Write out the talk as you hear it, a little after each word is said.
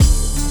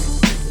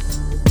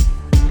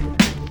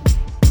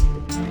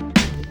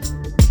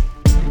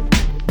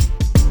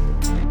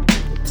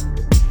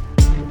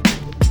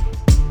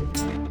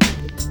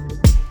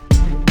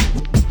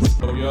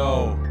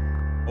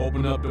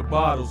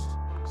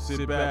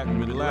sit back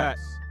and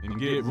relax and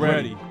get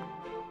ready.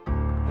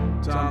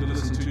 Time to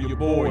listen to your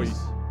boys.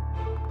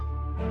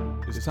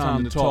 It's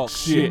time to talk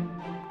shit.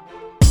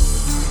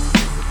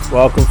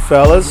 Welcome,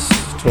 fellas,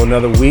 to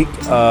another week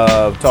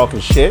of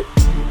Talking Shit.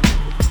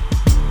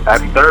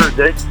 Happy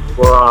Thursday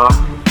for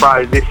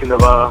Friday edition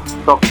of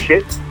Talking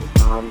Shit,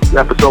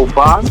 episode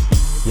 5.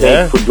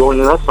 Yeah. Thanks for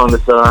joining us on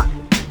this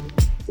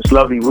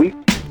lovely week.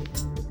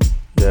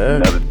 Yeah.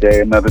 Another day,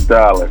 another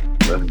dollar.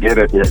 Let's get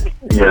it.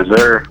 Yes,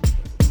 sir.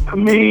 I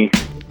mean,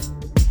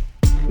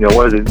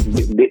 what is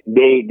it?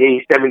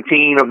 Day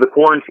 17 of the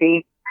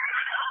quarantine.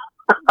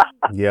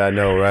 Yeah, I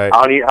know, right?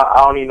 I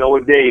don't even know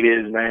what day it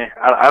is, man.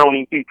 I don't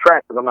even keep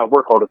track because I'm at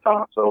work all the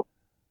time. So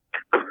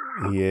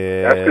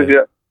Yeah.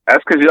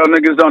 That's because y'all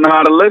niggas don't know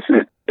how to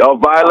listen. Y'all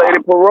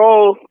violated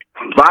parole,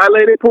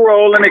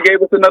 and they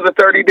gave us another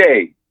 30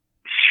 days.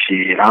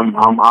 shit, I'm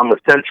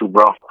essential,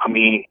 bro. I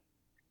mean,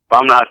 if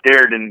I'm not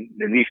there, then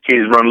these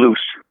kids run loose.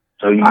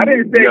 So I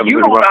didn't say you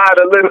don't know how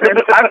to listen.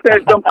 I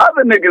said some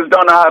other niggas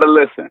don't know how to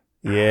listen.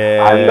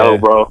 Yeah. I know,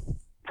 bro.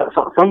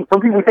 Some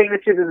people take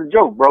this shit as a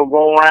joke, bro.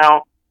 Going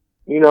around,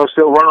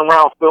 still running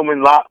around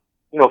filming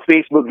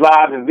Facebook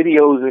Live and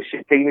videos and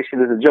shit, taking this shit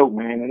as a joke,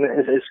 man. And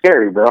it's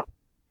scary, bro.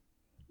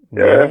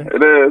 Yeah,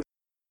 it is.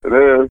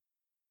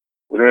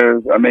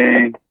 I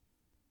mean,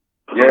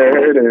 yeah,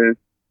 it is.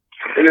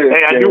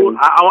 Hey, I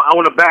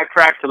want to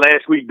backtrack to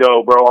last week,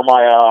 though, bro. On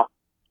my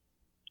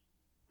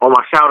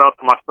shout out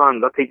to my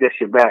sons, I'll take that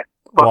shit back.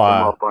 Fuck them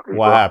motherfuckers,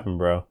 What bro. happened,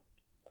 bro?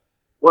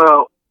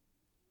 Well,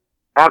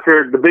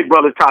 after the big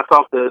brother tried to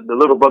talk the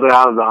little brother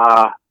out of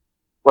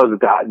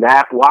the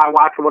Apple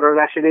watch or whatever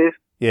that shit is.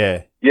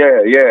 Yeah.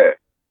 Yeah.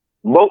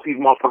 Both these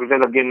motherfuckers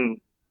end up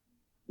getting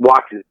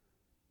watches.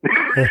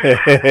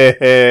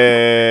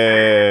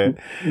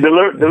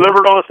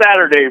 Delivered on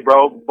Saturday,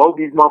 bro. Both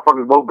these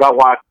motherfuckers got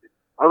watches.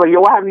 I was like, yo,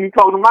 what happened? You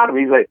talking them out of it?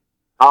 He's like,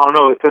 I don't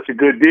know. It's such a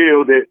good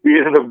deal that we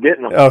ended up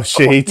getting them. Oh,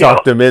 shit. He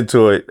talked them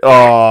into it.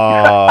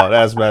 Oh,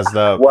 that's messed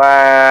up.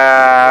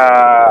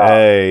 Wow.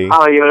 Hey.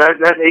 Oh,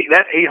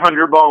 that's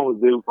 800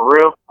 bones, dude. For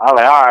real. I was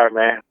like, all right,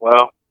 man.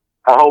 Well,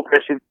 I hope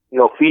that shit,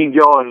 feed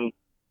y'all and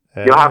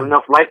you'll have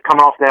enough light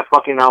coming off that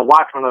fucking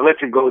watch when the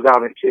electric goes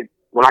out and shit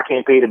when I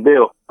can't pay the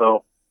bill.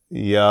 So,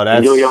 Yo, that's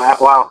enjoy your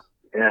Apple out.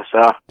 Yes,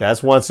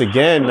 that's once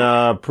again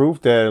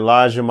proof that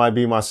Elijah might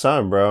be my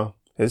son, bro.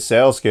 His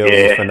sales skills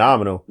is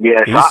phenomenal.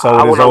 Yeah, he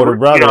sold his older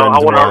brother. I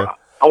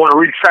want to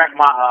retract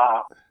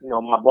my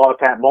my ball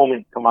tap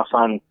moment to my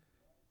son.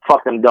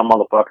 Fuck them dumb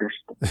motherfuckers.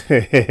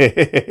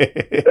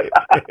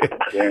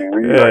 Damn,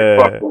 you like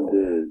fuck them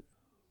dudes.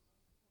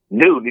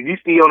 Dude, did you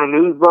see on the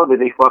news, bro, that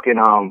they fucking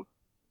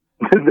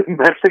the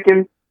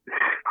Mexicans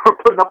are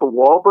putting up a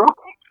wall, bro?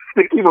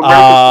 They keep Americans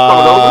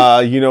coming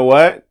over. You know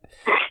what?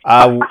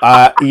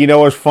 You know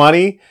what's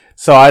funny?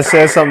 So I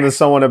said something to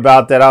someone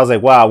about that. I was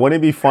like, wow,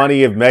 wouldn't it be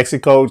funny if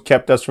Mexico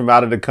kept us from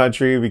out of the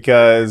country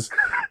because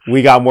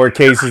we got more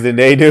cases than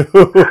they do?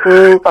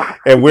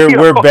 And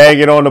we're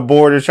banging on the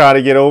border trying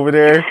to get over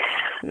there.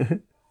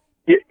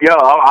 Yo,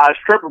 I was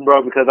tripping,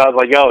 bro, because I was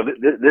like, yo,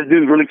 this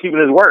dude's really keeping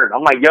his word.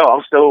 I'm like, yo,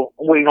 I'm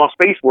waiting on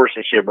Space Force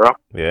and shit, bro.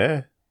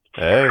 Yeah.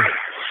 Hey.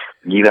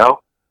 Yeah.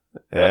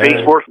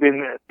 Space Force,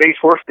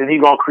 then he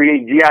gonna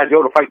create G.I.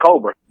 Joe to fight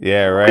Cobra.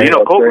 Yeah, right.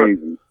 Cobra.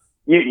 Crazy.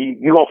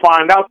 You gonna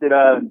find out that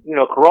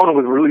Corona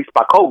was released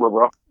by Cobra,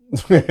 bro.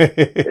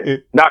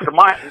 Dr.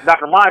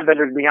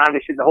 Mindbender's behind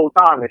this shit the whole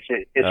time. This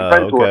shit, it's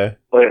okay.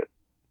 But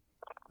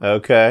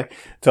okay,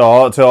 to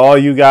all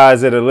you guys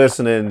that are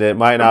listening that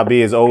might not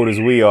be as old as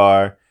we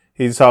are,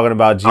 he's talking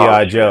about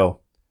G.I. Joe,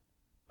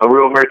 a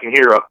real American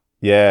hero.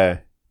 Yeah.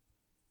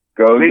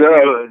 Goes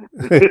up.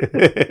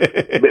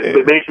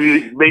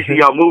 Basically,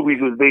 y'all movies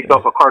was based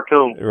off a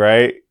cartoon,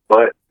 right?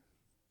 But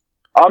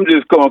I'm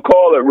just gonna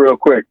call it real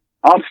quick.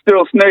 I'm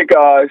still Snake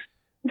Eyes.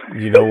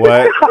 You know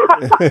what?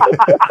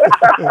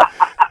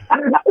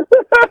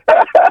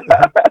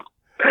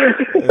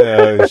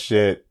 Oh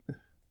shit.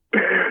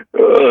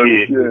 Oh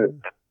shit.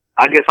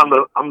 I guess I'm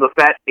the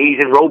fat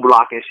Asian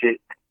Roblox and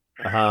shit.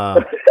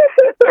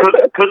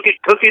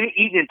 Cooking,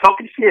 eating, and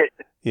talking shit.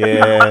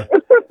 Yeah.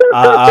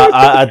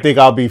 I think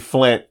I'll be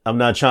Flint. I'm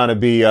not trying to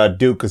be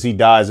Duke because he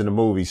dies in the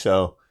movie,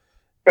 so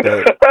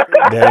that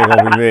ain't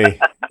gonna be me.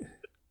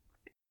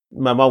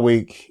 My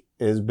week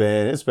it's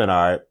been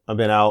all right. I've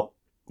been out,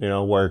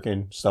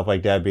 working, stuff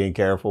like that, being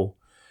careful.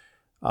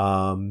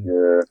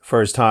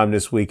 First time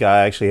this week I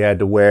actually had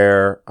to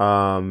wear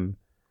a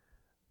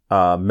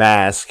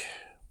mask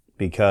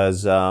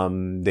because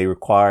they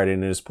required it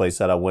in this place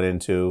that I went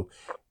into,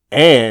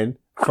 and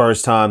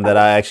first time that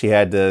I actually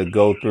had to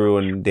go through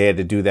and they had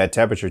to do that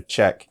temperature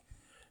check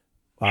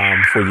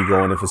before you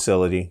go in the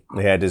facility.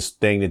 They had this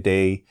thing that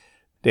they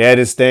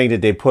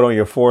put on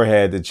your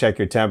forehead to check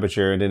your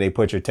temperature, and then they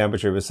put your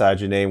temperature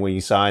beside your name when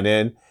you sign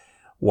in.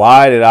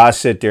 Why did I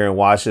sit there and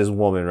watch this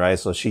woman, right?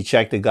 So she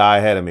checked the guy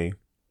ahead of me,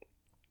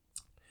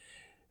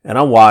 and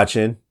I'm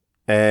watching,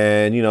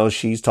 and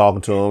she's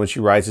talking to him, and she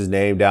writes his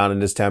name down in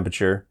this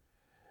temperature.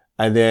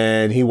 And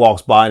then he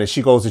walks by and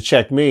she goes to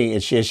check me,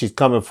 and she's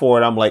coming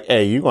forward. I'm like,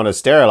 hey, you're going to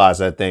sterilize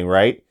that thing,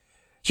 right?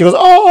 She goes,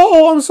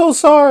 oh, I'm so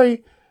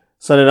sorry.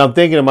 So then I'm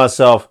thinking to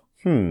myself,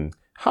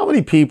 how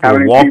many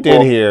people walked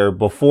in here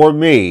before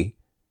me?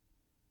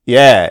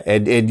 Yeah,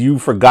 and you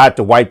forgot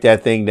to wipe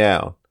that thing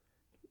down.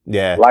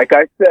 Yeah. Like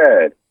I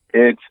said,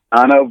 it's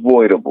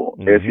unavoidable.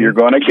 Mm-hmm. If you're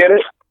going to get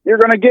it, you're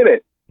going to get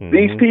it. Mm-hmm.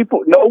 These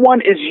people, no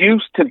one is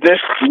used to this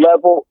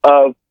level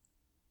of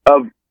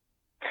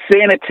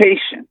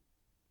sanitation.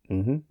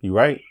 Mm-hmm. You're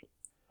right.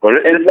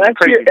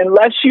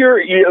 Unless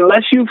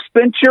you've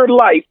spent your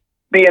life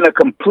being a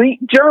complete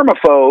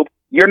germaphobe,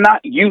 you're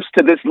not used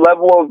to this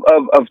level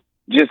of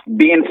just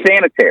being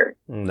sanitary.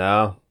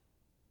 No.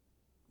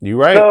 You're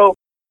right. So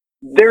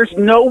there's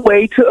no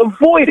way to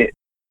avoid it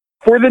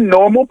for the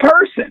normal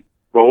person.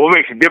 Well, what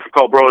makes it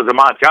difficult, bro, is in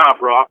my job,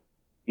 bro.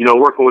 You know,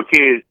 working with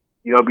kids,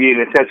 you know, being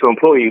an essential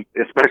employee,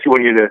 especially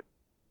when you're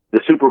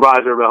the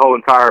supervisor of the whole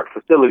entire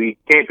facility,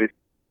 campus.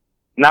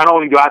 Not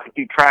only do I have to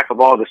keep track of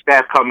all the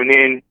staff coming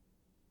in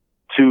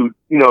to,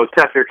 you know,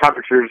 test their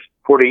temperatures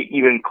before they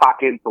even clock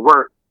in to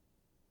work.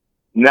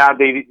 Now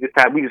we just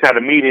had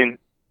a meeting,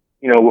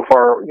 you know, with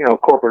our, you know,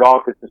 corporate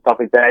office and stuff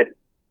like that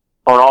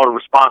on all the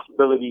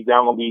responsibilities that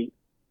I'm going to be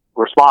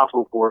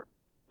responsible for.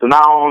 So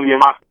not only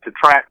am I to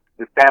track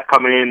the staff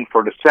coming in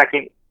for the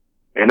second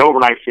and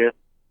overnight shift,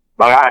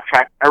 but I got to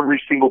track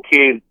every single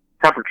kid's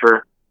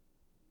temperature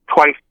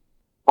twice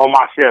on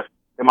my shift,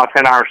 in my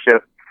 10-hour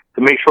shift,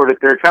 to make sure that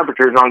their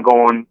temperatures aren't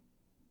going,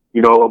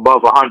 you know,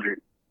 above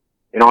 100.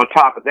 And on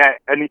top of that,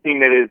 anything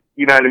that is,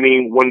 you know what I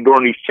mean, when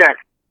during these checks,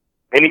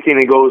 anything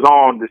that goes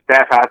on, the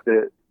staff has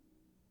to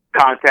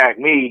contact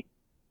me,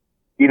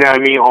 you know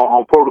what I mean,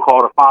 on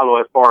protocol to follow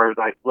as far as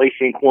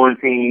isolation,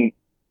 quarantine,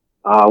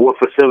 what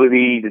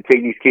facility to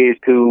take these kids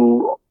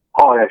to,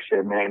 all that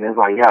shit, man. It's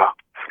like, yeah.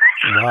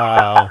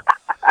 Wow.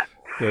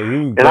 Yeah,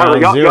 you and I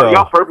was like,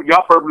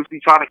 y'all purposely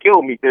trying to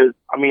kill me because,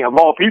 I mean, of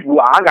all people,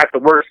 I got the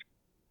worst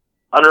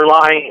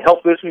underlying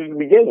health issues to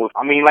begin with.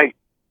 I mean, like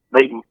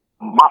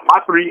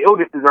my 3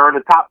 illnesses are in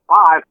the top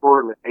 5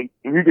 for, like, if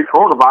you get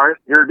coronavirus,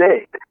 you're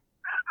dead.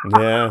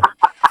 Yeah.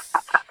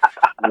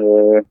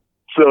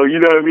 So, you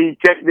know what I mean?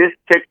 Check this,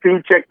 check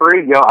 2, check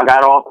 3. Yo, I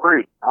got all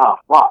 3. Oh,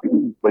 fuck.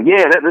 But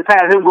yeah, let's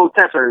have him go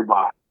test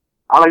everybody.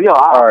 I'm like, yo,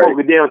 I broke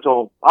it down to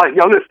him. I'm like,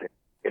 yo, listen,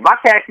 if I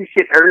catch this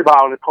shit, everybody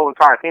on this whole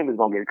entire campus is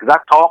going to get it. Because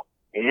I talk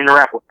and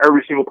interact with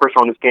every single person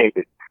on this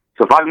campus.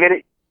 So if I get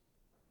it,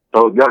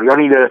 so y'all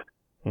need to,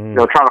 you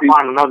know, try to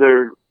find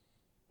another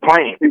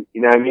plan.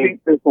 You know what I mean?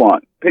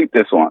 Pick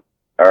this one.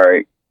 All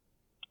right.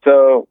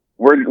 So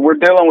we're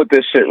dealing with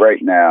this shit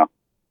right now.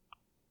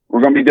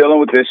 We're going to be dealing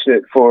with this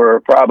shit for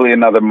probably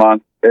another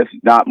month, if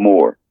not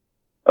more.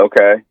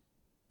 Okay.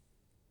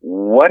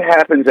 What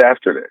happens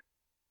after this?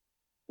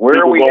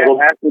 Where are we at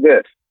after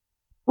this?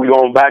 We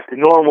going back to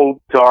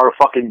normal, to our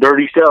fucking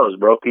dirty cells,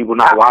 bro. People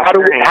not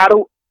washing their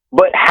hands.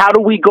 How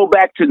do we go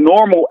back to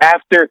normal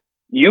after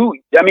you?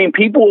 I mean,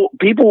 people.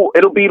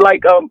 It'll be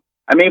like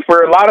I mean,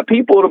 for a lot of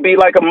people, it'll be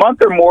like a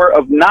month or more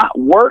of not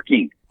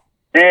working.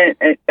 And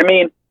I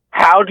mean,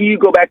 how do you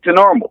go back to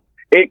normal?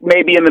 It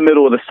may be in the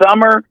middle of the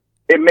summer.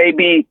 It may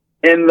be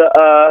in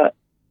the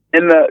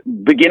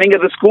beginning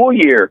of the school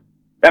year.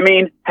 I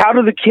mean, how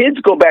do the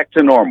kids go back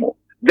to normal?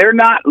 They're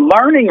not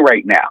learning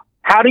right now.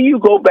 How do you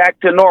go back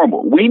to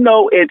normal? We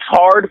know it's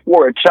hard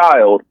for a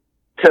child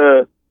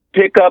to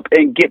pick up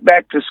and get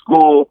back to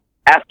school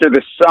after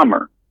the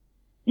summer.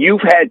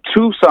 You've had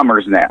 2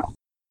 summers now.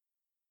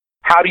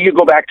 How do you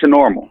go back to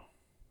normal?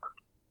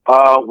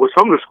 With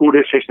some of the school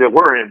districts that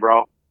we're in,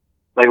 bro,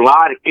 like a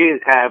lot of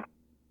kids have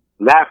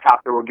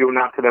laptops that were given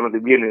out to them at the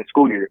beginning of the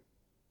school year.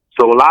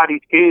 So a lot of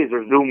these kids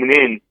are zooming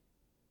in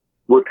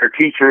with their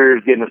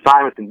teachers, getting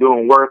assignments and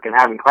doing work and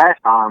having class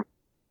time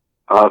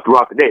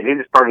throughout the day. They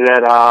just started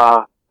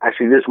that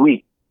actually this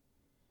week.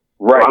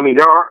 Right. So, I mean,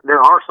 there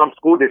are some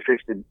school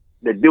districts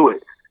that do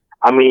it.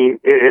 I mean,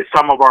 it's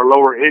some of our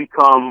lower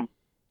income.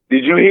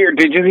 Did you hear?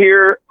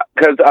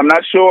 Because I'm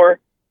not sure,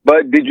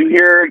 but did you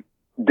hear?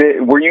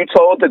 Were you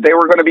told that they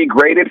were going to be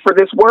graded for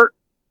this work?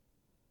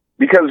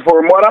 Because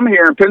from what I'm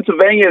hearing,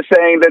 Pennsylvania is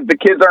saying that the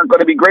kids aren't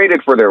going to be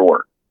graded for their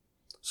work.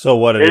 So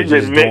what are they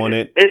just doing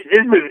it?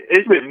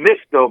 It's been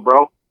mixed though,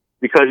 bro.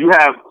 Because you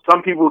have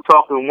some people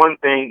talking one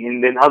thing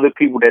and then other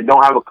people that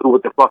don't have a clue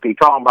what the fuck they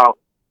talking about,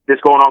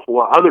 just going off of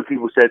what other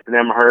people said to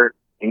them or heard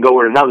and go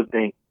with another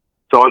thing.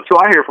 So until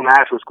I hear from the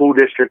actual school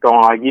district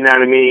on, like, you know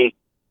what I mean,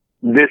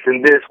 this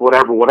and this,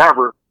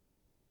 whatever,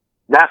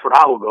 that's what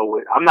I will go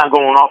with. I'm not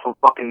going off of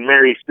fucking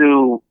Mary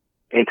Sue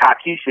and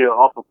Takisha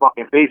off of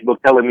fucking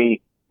Facebook telling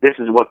me this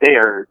is what they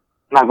heard.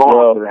 I'm not going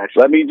off of that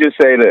shit. Let me just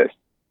say this.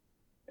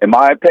 In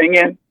my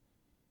opinion,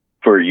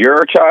 for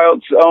your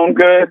child's own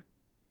good,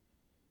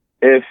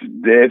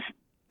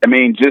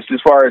 just as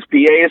far as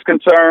PA is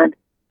concerned,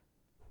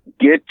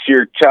 get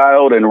your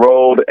child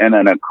enrolled in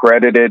an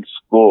accredited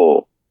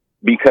school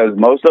because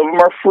most of them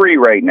are free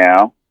right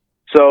now.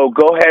 So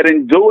go ahead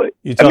and do it.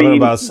 You're talking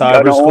about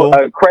cyber school?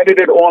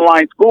 Accredited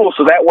online school.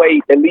 So that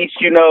way, at least,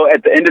 you know,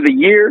 at the end of the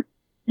year,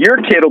 your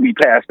kid will be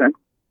passing.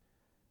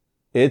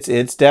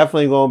 It's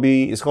definitely going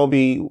to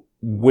be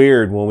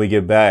weird when we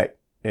get back,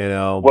 you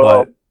know,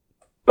 well,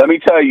 but let me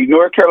tell you,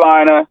 North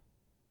Carolina,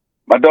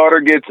 my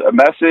daughter gets a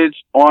message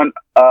on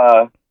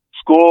a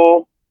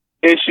school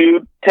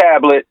issued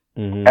tablet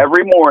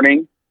every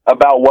morning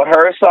about what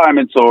her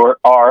assignments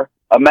are,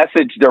 a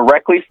message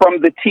directly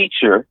from the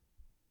teacher.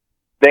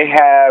 They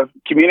have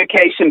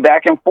communication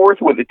back and forth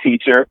with the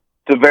teacher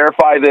to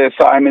verify the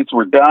assignments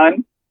were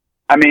done.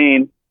 I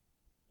mean,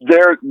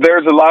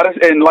 there's a lot of,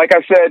 and like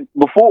I said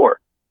before,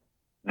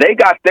 they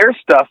got their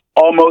stuff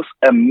almost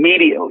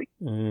immediately.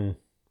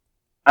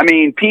 I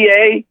mean,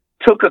 PA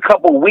took a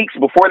couple weeks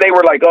before they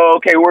were like, oh,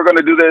 okay, we're going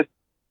to do this.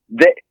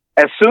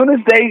 As soon as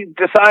they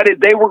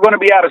decided they were going to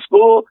be out of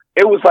school,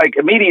 it was like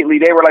immediately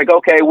they were like,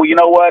 okay, well, you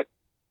know what?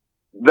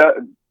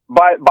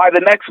 By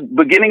the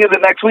beginning of the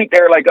next week,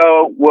 they're like,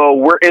 oh, well,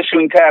 we're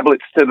issuing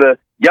tablets to the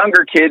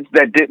younger kids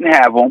that didn't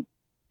have them,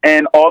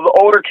 and all the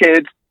older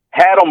kids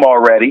had them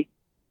already.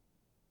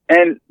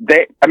 And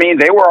they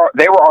were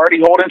already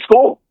holding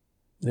school.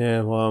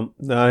 Yeah, well,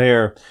 not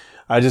here.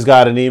 I just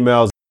got an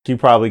email. You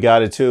probably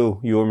got it too.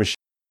 You or Michelle,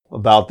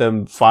 about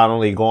them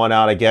finally going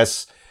out, I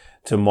guess,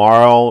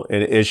 tomorrow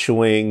and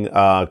issuing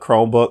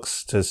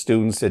Chromebooks to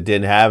students that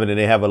didn't have it, and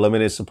they have a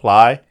limited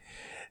supply.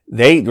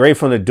 They, right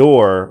from the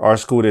door, our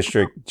school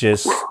district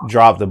just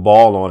dropped the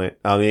ball on it.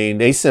 I mean,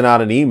 they sent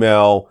out an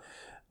email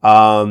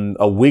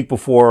a week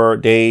before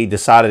they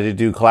decided to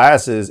do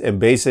classes, and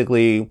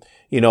basically,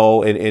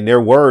 in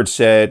their words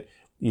said,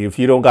 if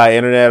you don't got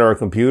internet or a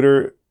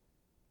computer,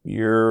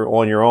 you're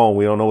on your own.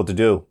 We don't know what to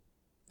do.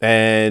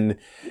 And,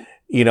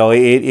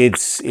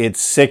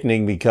 it's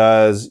sickening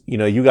because,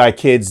 you got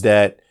kids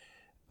that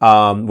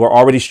were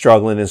already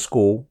struggling in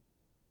school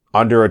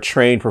under a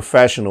trained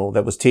professional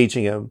that was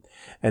teaching them.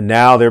 And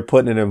now they're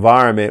put in an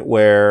environment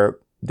where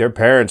their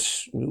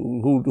parents,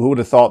 who would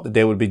have thought that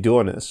they would be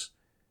doing this,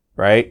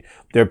 right?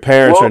 Their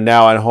parents are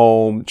now at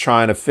home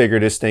trying to figure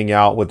this thing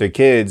out with their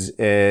kids,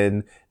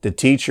 and the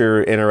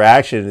teacher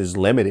interaction is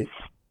limited.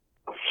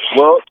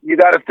 Well, you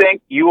got to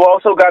think, you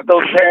also got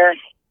those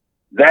parents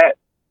that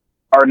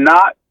are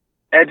not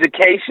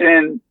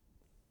education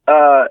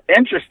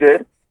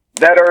interested,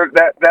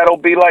 that'll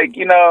be like,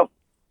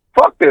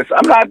 fuck this,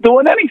 I'm not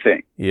doing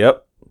anything.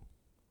 Yep.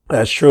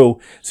 That's true.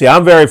 See,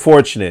 I'm very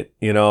fortunate.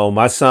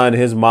 My son,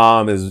 his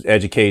mom is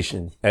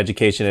education.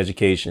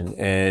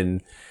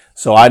 And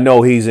so I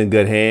know he's in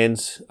good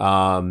hands.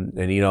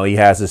 And, he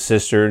has a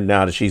sister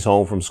now that she's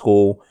home from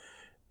school.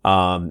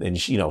 And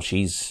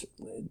she's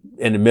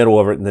in the middle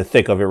of it, in the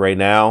thick of it right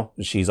now.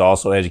 She's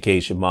also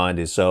education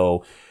minded.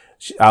 So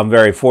I'm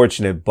very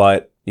fortunate,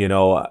 but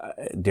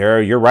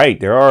you're right.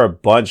 There are a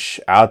bunch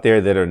out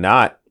there that are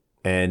not.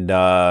 And,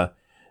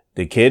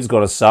 the kid's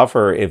going to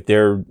suffer if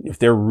they're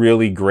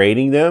really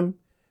grading them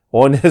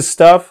on this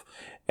stuff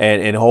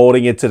and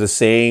holding it to the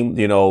same,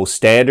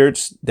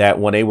 standards that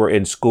when they were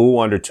in school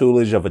under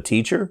tutelage of a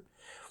teacher.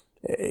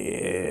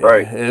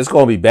 Right. It's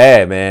going to be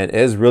bad, man.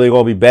 It's really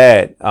going to be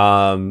bad.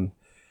 And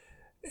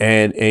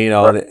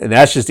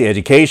that's just the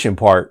education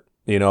part,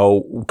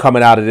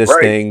 coming out of this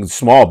thing,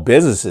 small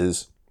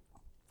businesses,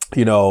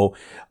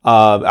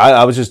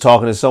 I was just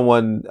talking to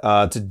someone,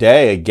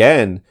 today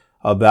again,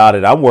 about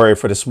it. I'm worried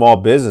for the small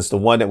business, the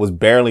one that was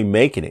barely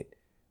making it,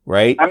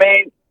 right? I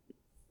mean,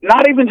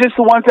 not even just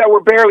the ones that were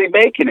barely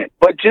making it,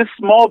 but just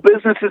small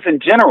businesses in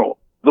general,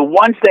 the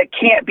ones that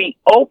can't be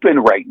open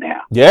right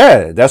now.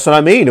 Yeah, that's what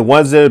I mean. The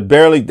ones that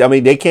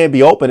they can't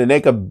be open and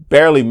they could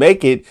barely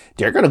make it,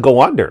 they're going to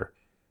go under.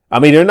 I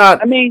mean, they're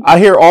not, I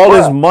hear all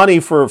this money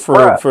for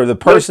the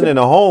person in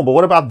the home, but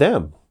what about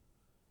them?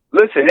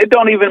 Listen, it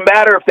don't even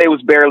matter if they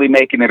was barely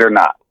making it or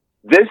not.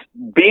 This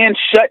being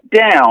shut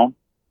down,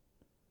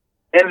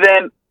 and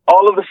then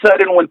all of a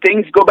sudden, when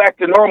things go back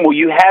to normal,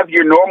 you have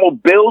your normal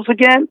bills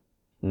again.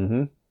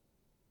 Mm-hmm.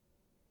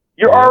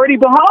 You're already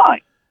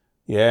behind.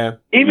 Yeah.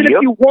 Even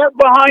if you weren't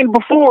behind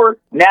before,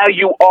 now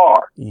you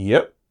are.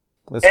 Yep.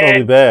 That's going to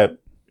be bad.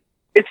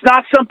 It's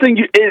not something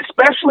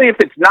especially if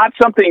it's not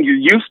something you're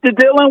used to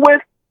dealing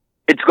with,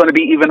 it's going to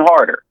be even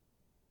harder.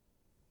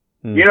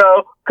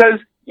 Because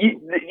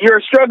you're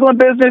a struggling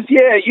business.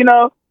 Yeah,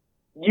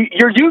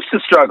 you're used to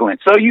struggling.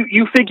 So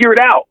you figure it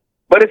out.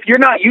 But if you're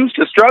not used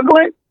to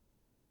struggling,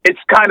 it's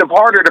kind of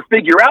harder to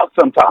figure out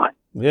sometimes.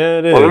 Yeah,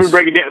 it is. Well, let me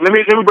break it down. Let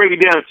me break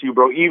it down to you,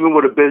 bro. Even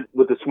with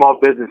the small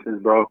businesses,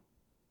 bro.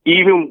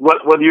 Even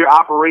whether you're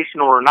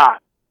operational or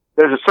not,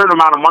 there's a certain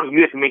amount of money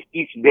you have to make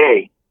each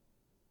day.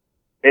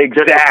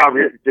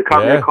 Exactly. To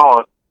cover your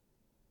costs.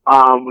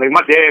 Like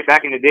my dad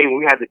back in the day when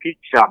we had the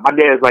pizza shop, my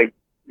dad's like,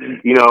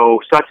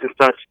 such and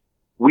such.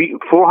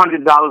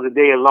 $400 a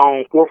day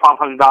alone, $400 or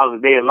 $500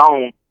 a day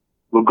alone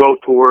will go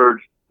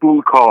towards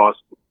food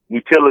costs,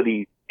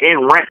 utilities,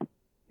 and rent.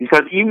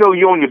 Because even though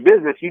you own your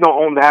business, you don't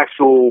own the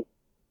actual,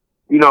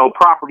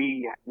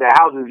 property that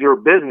houses your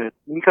business.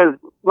 Because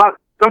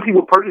some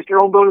people purchase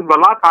their own buildings, but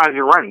a lot of times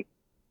you're renting.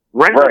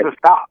 Rent doesn't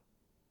stop.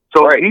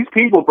 So these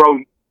people, bro,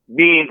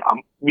 being,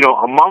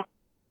 a month,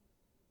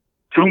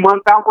 2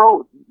 months out,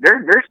 bro,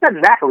 they're spending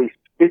exactly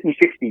 50,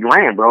 60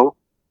 grand, bro,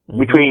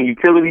 between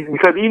utilities.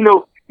 Because even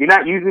though you're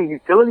not using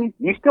utilities,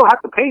 you still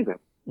have to pay them.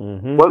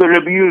 whether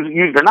they'll be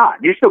used or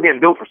not. You're still getting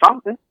billed for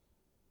something.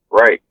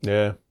 Right.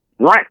 Yeah.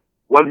 Right.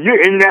 Whether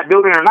you're in that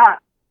building or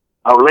not,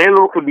 a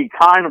landlord could be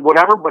kind or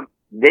whatever, but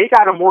they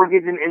got a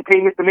mortgage and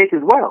payments to make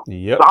as well.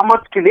 Yep. So how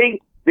much can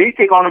they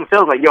take on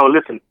themselves? Like, yo,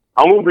 listen,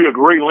 I won't be a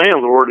great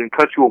landlord and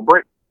cut you a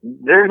break.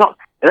 Their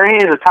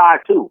hands are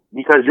tied too,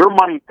 because your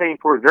money's paying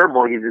towards their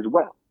mortgage as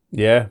well.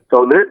 Yeah.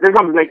 So there's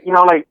gonna be like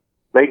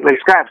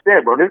Scrap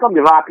said, bro. There's gonna be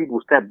a lot of people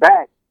who step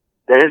back.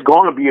 That it's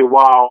going to be a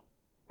while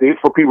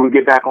for people to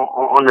get back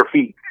on their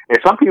feet, and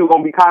some people are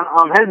gonna be kind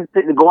of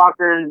hesitant to go out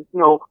there and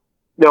oh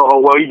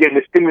well, you're getting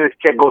the stimulus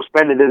check, go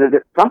spend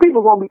it. Some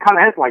people are gonna be kind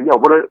of hesitant, like, yo,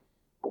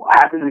 what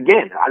happens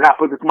again? I gotta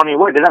put this money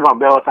away. They're not gonna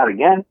bail us out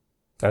again.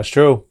 That's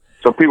true.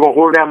 So people gonna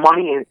hoard that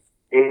money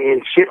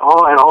and shit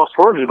all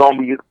sorts is gonna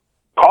be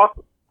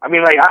costly. I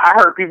mean, like I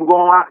heard people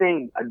going around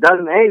saying a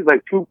dozen eggs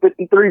like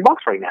 $2.53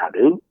 right now,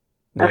 dude.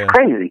 That's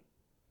crazy.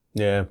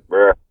 Yeah.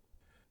 Bruh.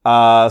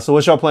 So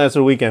what's your plans for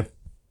the weekend?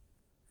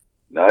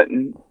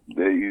 Nothing.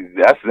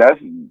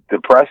 That's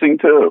depressing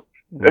too.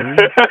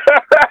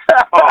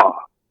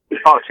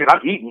 Oh shit,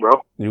 I'm eating,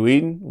 bro. You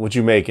eating? What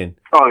you making?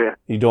 Oh yeah.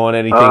 You doing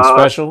anything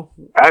special?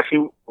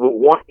 Actually,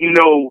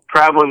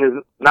 traveling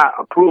is not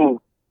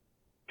approved.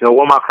 So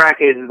one of my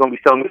crackheads is gonna be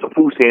selling me some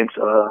food stamps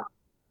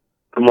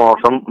tomorrow.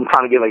 So I'm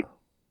trying to get like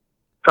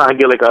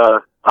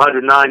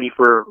 190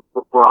 for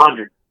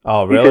 100.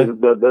 Oh really?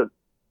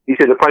 He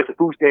said the price of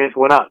food stamps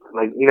went up.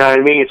 Like, you know what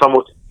I mean? It's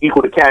almost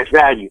equal to cash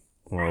value.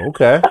 Oh,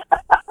 okay.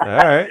 All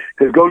right.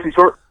 Because grocery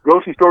store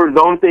is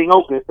the only thing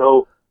open,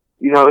 so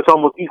it's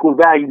almost equal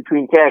value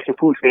between cash and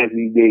food stamps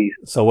these days.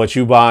 So what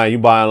you buying? You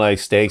buying like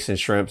steaks and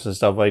shrimps and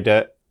stuff like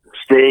that?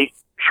 Steak,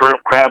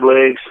 shrimp, crab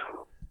legs,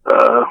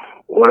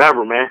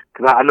 whatever, man.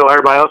 Because I know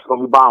everybody else is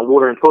gonna be buying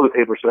water and toilet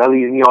paper, so that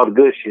leaves me all the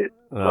good shit.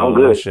 So I'm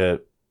good.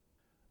 Shit.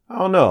 I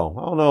don't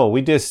know.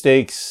 We did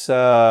steaks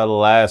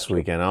last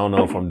weekend. I don't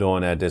know if I'm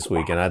doing that this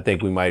weekend. I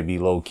think we might be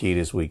low key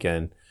this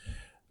weekend.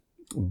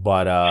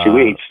 But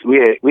we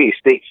ate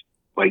steaks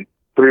like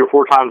 3 or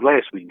 4 times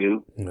last week,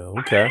 dude.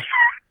 Okay.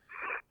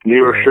 New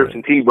York strips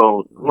and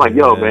T-bones. I'm like,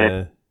 yo,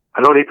 man.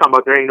 I know they talking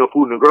about there ain't no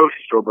food in the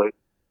grocery store, but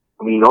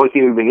I mean, the only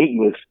thing we've been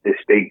eating is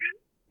steaks.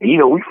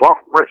 And we far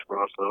from rich,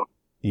 bro. So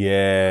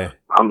yeah,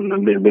 I've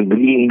been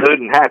eating good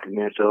and happy,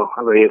 man. So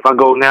I was like, if I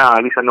go now,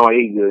 at least I know I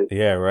ate good.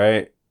 Yeah,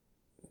 right.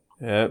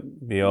 Yeah,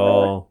 be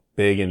all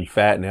big and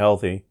fat and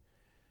healthy.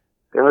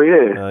 Hell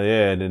yeah. Oh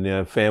yeah, then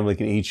the family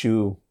can eat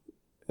you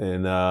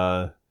and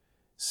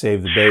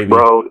save the baby,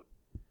 bro.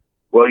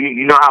 Well,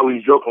 you know how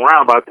we joke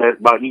around about that,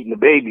 about eating the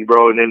baby,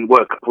 bro, and then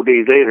a couple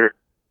days later,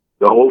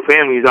 the whole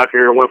family is out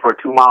there and went for a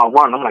 2-mile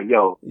run. I'm like,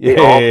 yo, they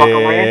all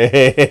fucking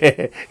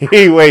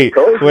ran? Wait.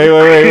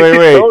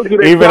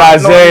 Even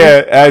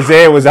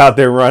Isaiah was out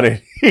there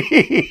running.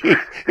 He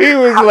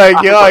was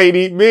like, yo, he'd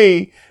eat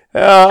me.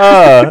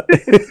 Nah,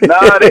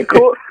 they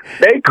cool.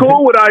 They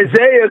cool with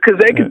Isaiah because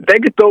they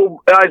could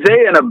throw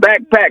Isaiah in a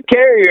backpack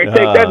carrier and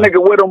take that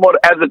nigga with them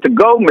as a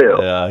to-go meal.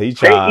 Yeah,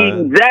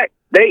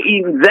 They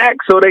eating Zach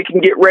so they can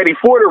get ready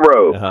for the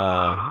road.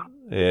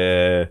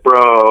 Yeah,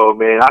 bro,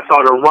 man, I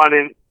saw them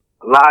running.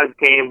 Elijah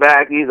came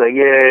back. He's like,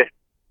 yeah,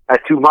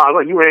 at 2 miles. I'm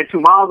like, you ran 2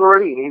 miles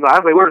already? And he's like, I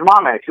was like, where's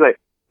mom at? She's like,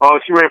 oh,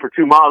 she ran for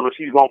 2 miles, but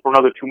she's going for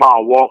another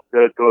 2-mile walk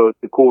to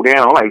cool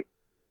down. I'm like,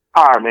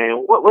 all right, man,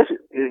 what's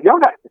y'all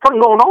got something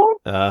going on?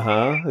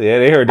 Yeah,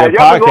 they heard that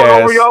y'all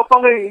podcast.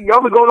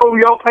 Y'all been going over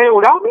y'all playing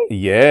without me?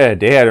 Yeah,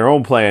 they had their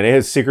own plan. They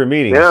had secret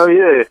meetings. Hell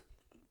yeah.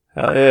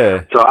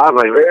 So I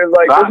was like,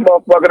 this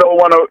motherfucker don't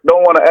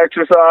want to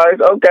exercise.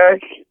 Okay,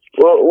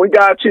 well, we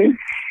got you.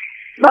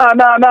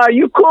 Nah,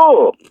 you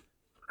cool.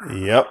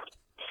 Yep.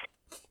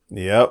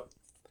 Yeah,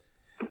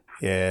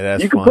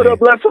 that's you can funny. put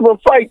up less of a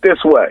fight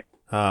this way.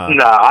 Nah,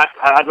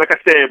 I like I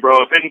said,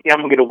 bro. If anything, I'm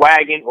gonna get a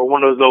wagon or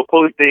one of those little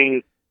pulley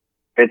things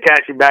and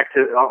attach it back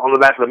on the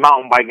back of the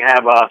mountain bike and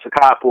have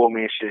Sakai pull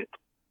me and shit.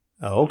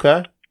 Oh,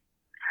 okay.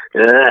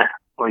 Yeah.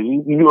 Well,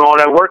 you doing all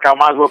that work, I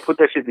might as well put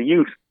that shit to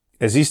use.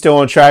 Is he still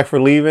on track for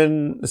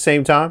leaving the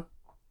same time?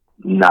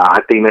 Nah,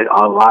 I think that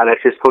a lot of that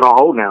shit's put on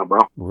hold now, bro.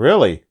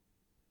 Really?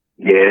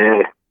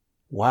 Yeah.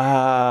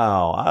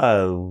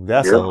 Wow.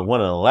 That's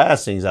one of the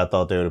last things I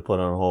thought they would have put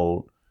on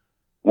hold.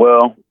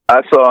 Well,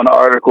 I saw an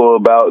article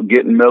about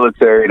getting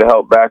military to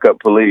help back up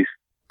police.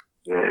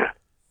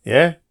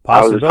 Yeah, possibility.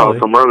 I was just talking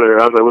to him earlier.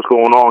 I was like, what's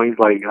going on? He's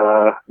like,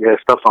 yeah,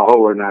 stuff's on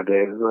hold right now,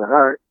 Dave. I was like,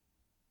 all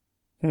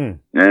right.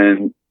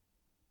 And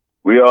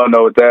we all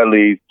know what that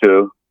leads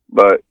to,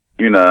 but,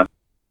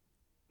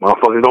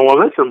 motherfuckers don't want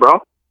to listen, bro.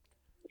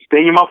 Stay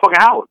in your motherfucking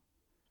house.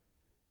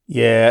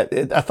 Yeah,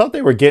 I thought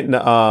they were getting,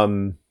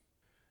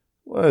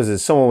 what is it?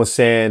 Someone was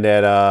saying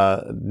that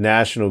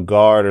National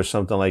Guard or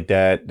something like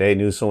that. They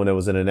knew someone that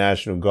was in the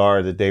National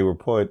Guard that they were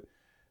put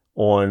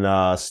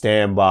on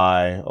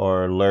standby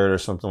or alert or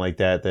something like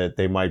that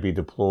they might be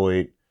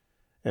deployed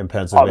in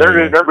Pennsylvania.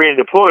 Oh, they're being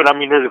deployed. I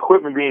mean, there's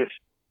equipment being,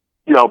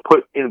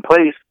 put in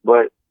place,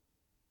 but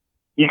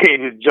you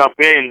can't just jump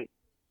in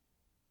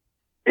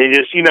and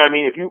just,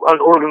 if you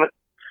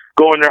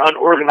go in there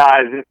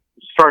unorganized and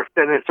start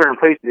standing in certain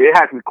places, it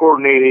has to be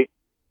coordinated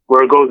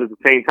where it goes at the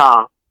same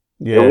time.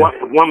 Yeah.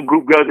 If one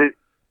group does it,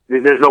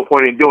 then there's no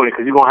point in doing it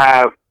because you're gonna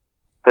have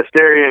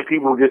hysteria and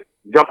people just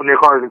jump in their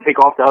cars and take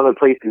off to other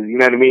places. You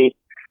know what I mean?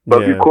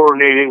 But if you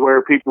coordinate it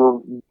where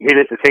people hit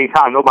at the same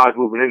time, nobody's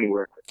moving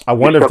anywhere. I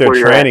wonder if they're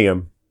training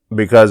them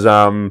because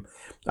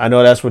I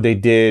know that's what they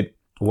did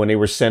when they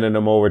were sending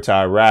them over to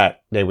Iraq.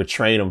 They would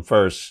train them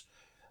first.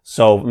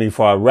 So, I mean,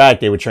 for Iraq,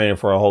 they would train them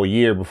for a whole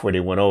year before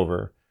they went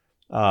over,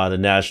 the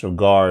National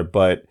Guard.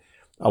 But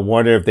I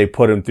wonder if they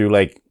put them through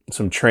like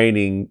some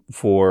training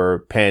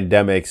for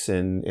pandemics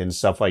and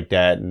stuff like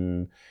that.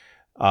 And,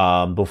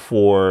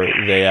 before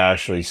they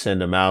actually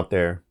send them out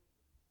there.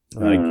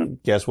 I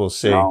guess we'll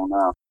see. I don't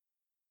know.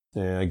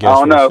 Yeah, I guess I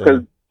don't know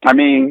because I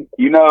mean,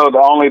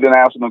 the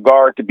National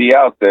Guard to be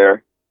out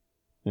there.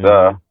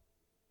 Yeah.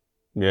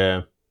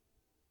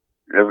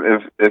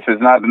 If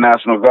it's not the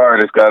National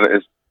Guard, it's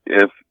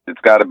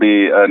got to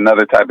be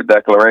another type of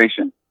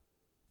declaration.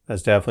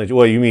 That's definitely.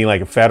 Well, you mean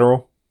like a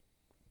federal?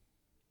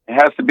 It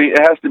has to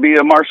be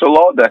a martial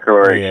law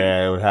declaration.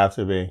 Yeah, it would have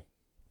to be.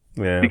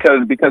 Yeah.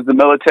 Because the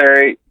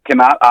military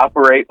cannot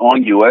operate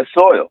on U.S.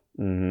 soil.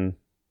 Mm-hmm.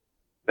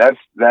 That's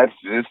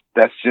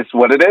just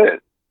what it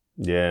is.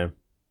 Yeah.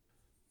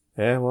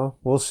 Yeah. Well,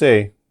 we'll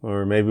see,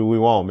 or maybe we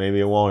won't. Maybe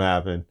it won't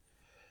happen.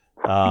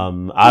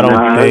 I don't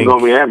think it's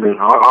gonna be happening.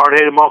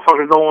 Hard-headed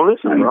motherfuckers don't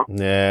want to listen, bro.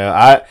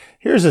 Yeah.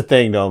 Here's the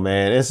thing, though,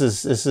 man. This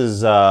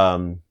is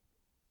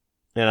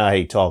and I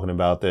hate talking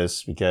about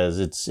this because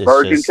it's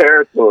virgin just,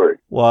 territory.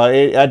 Well,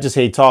 I just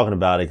hate talking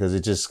about it because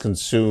it just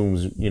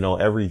consumes,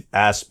 every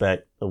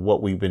aspect of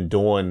what we've been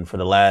doing for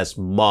the last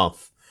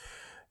month,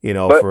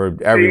 for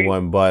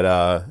everyone.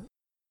 But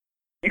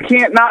you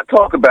can't not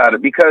talk about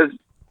it because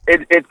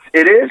it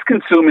is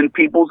consuming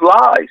people's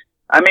lives.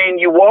 I mean,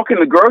 you walk in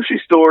the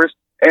grocery stores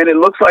and it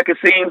looks like a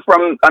scene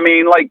from,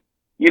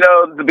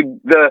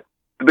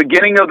 the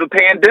beginning of the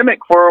pandemic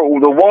for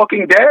The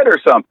Walking Dead or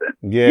something.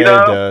 Yeah, it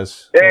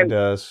does. It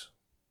does.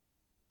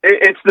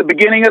 It's the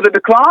beginning of the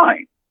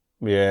decline.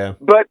 Yeah.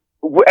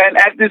 And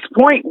at this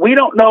point, we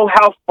don't know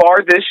how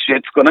far this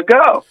shit's going to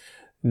go.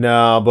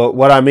 No, but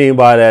what I mean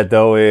by that,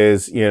 though,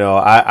 is,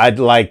 I'd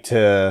like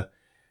to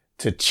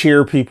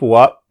cheer people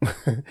up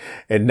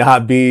and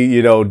not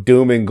be,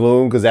 doom and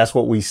gloom, because that's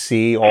what we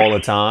see all the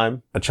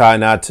time. I try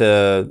not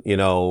to,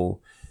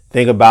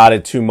 think about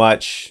it too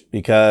much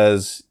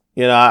because,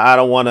 I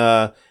don't want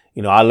to,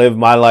 I live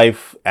my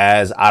life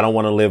as I don't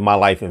want to live my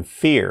life in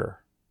fear.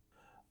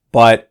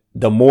 But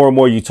the more and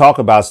more you talk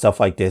about stuff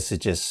like this, it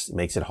just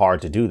makes it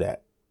hard to do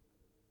that.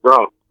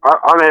 Bro,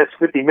 our last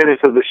 50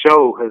 minutes of the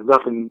show has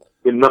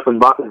been nothing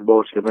but this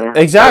bullshit, man.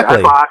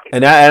 Exactly. I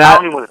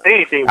don't even want to say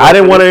anything. I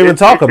didn't want to even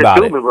talk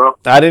about it. Bro.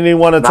 I didn't even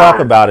want to talk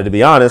about it, to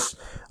be honest.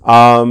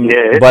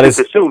 But it's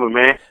consuming,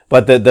 man.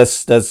 But the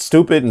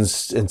stupid and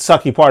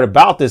sucky part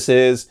about this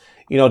is,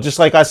 just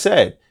like I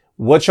said,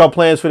 what's y'all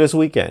plans for this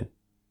weekend,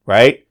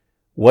 right?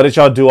 What did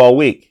y'all do all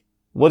week?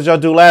 What did y'all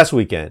do last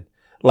weekend?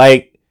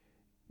 Like,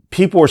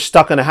 people are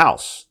stuck in the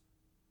house.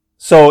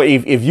 So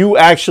if you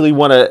actually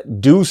want to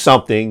do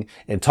something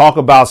and talk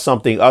about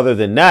something other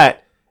than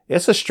that,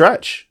 it's a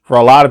stretch for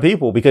a lot of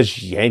people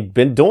because you ain't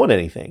been doing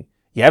anything.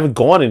 You haven't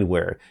gone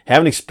anywhere,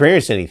 haven't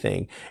experienced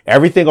anything.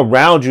 Everything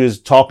around you is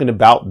talking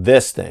about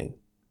this thing.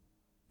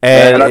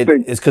 And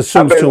it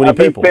consumes too many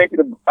people.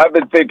 I've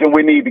been thinking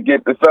we need to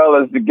get the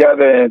fellas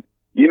together and,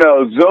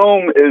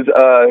 Zoom is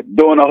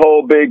doing a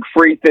whole big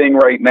free thing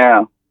right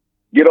now.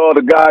 Get all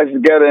the guys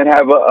together and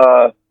have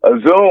a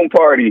Zoom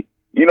party,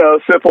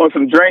 sip on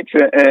some drinks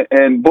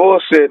and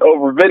bullshit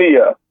over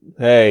video.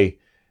 Hey,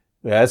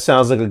 that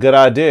sounds like a good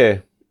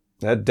idea.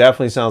 That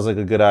definitely sounds like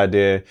a good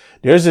idea.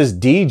 There's this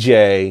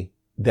DJ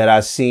that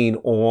I've seen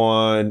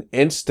on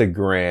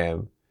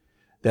Instagram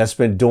that's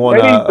been doing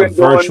a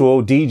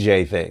virtual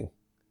DJ thing.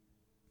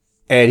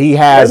 And he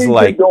has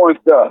doing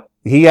stuff.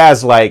 He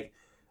has like,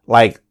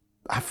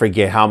 I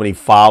forget how many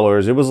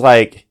followers. It was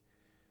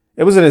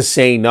an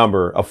insane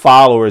number of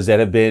followers that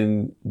have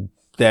been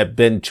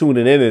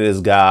tuning into this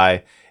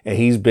guy. And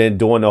he's been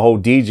doing the whole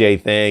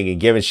DJ thing and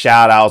giving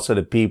shout outs to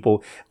the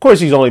people. Of course,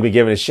 he's only been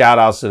giving shout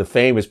outs to the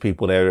famous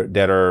people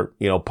that are,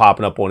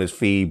 popping up on his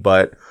feed.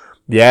 But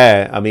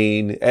yeah, I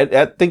mean,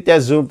 I think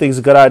that Zoom thing's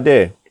a good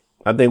idea.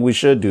 I think we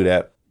should do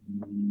that.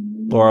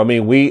 Or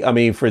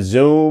for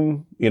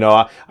Zoom,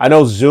 I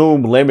know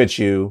Zoom limits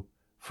you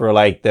for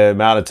like the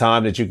amount of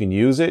time that you can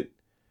use it.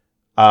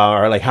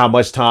 Or like how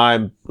much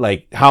time,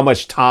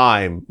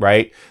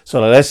 right?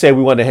 So let's say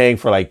we want to hang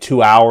for like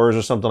 2 hours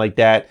or something like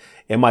that.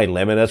 It might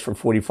limit us for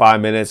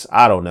 45 minutes.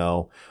 I don't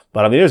know.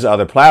 But there's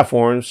other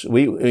platforms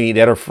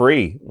that are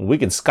free. We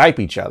can Skype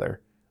each other.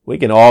 We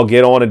can all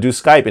get on and do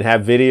Skype and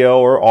have video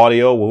or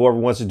audio, whoever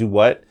wants to do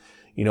what.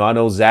 I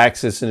know Zach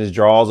sits in his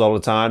drawers all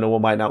the time. No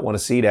one might not want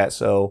to see that.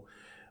 So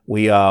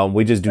we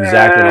just do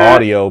Zach and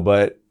audio,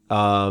 but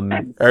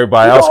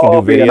everybody else can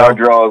do video. In our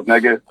drawers,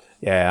 nigga.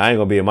 Yeah, I ain't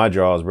gonna be in my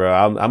drawers, bro.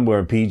 I'm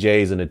wearing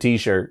PJs and a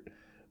t-shirt.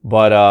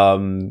 But yeah.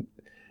 I'm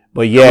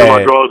in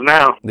my drawers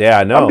now. Yeah,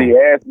 I know. I'll be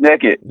ass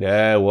naked.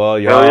 Yeah, well,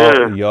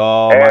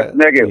 y'all ass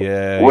naked.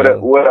 Yeah. With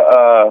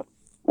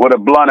a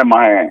blunt in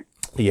my hand.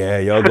 Yeah,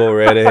 y'all go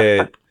right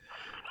ahead.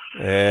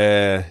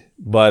 Yeah,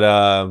 but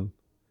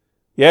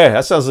yeah,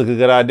 that sounds like a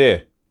good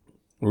idea.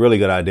 Really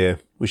good idea.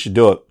 We should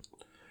do it.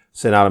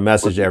 Send out a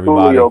message to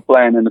everybody. Coolio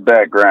playing in the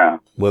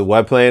background. With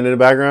what playing in the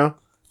background?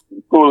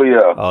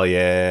 Coolio. Oh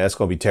yeah, that's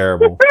gonna be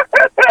terrible.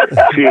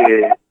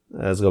 Yeah.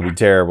 That's gonna be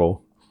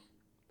terrible.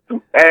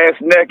 Ass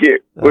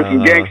naked with some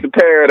Gangsta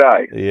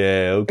Paradise.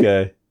 Yeah,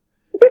 okay.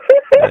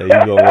 Yeah,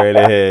 you go right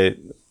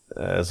ahead.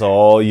 That's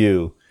all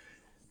you.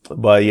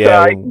 But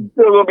yeah, You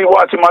still gonna be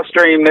watching my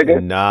stream,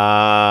 nigga.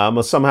 nah, I'm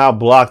gonna somehow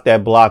block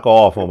that block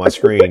off on my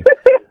screen.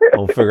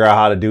 I'll figure out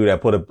how to do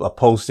that. Put a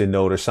post-it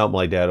note or something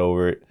like that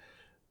over it,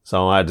 so I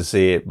don't have to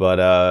see it. But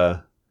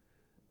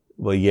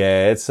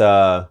yeah, it's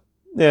yeah.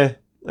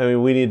 I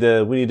mean, we need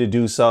to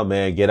do something,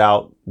 man. Get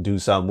out, do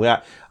something.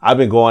 I've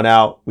been going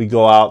out. We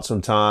go out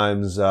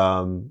sometimes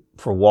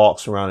for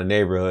walks around the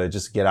neighborhood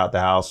just to get out the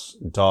house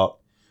and talk.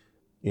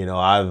 You know,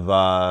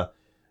 I've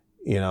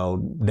you know,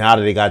 now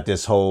that they got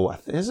this whole,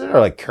 is there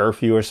like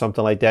curfew or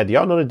something like that? Do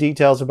y'all know the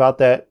details about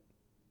that?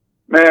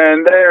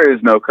 Man, there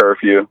is no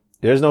curfew.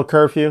 There's no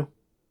curfew?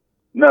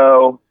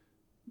 No.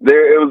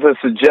 It was a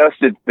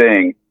suggested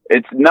thing.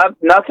 It's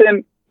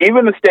nothing,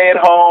 even to stay at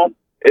home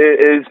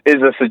is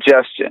a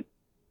suggestion.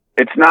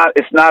 It's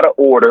not an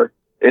order.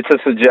 It's a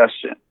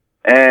suggestion.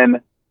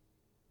 And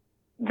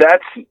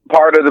that's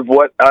part of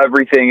what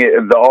everything,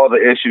 all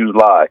the issues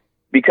lie.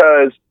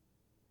 Because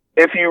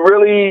if you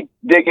really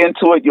dig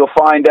into it, you'll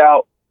find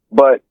out.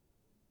 But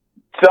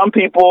some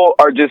people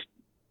are just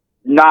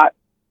not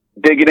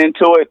digging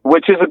into it,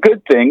 which is a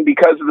good thing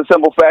because of the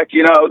simple fact,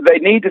 you know, they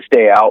need to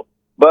stay out,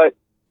 but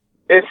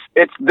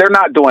they're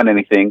not doing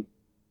anything.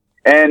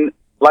 And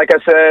like I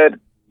said,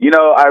 you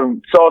know, I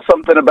saw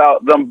something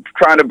about them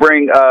trying to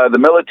bring getting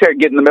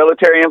the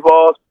military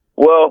involved.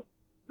 Well,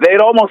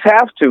 they'd almost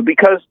have to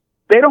because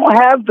they don't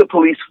have the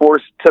police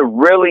force to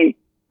really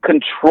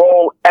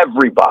control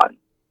everybody.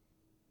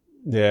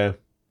 Yeah.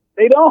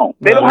 They don't.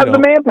 They don't have the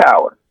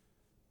manpower.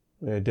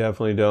 They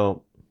definitely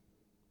don't.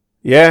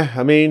 Yeah,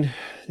 I mean,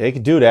 they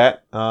could do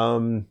that.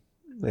 You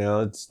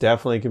know, it's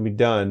definitely can be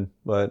done.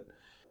 But,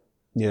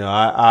 you know,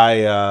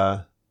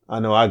 I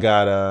know I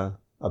got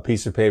a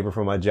piece of paper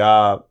from my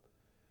job.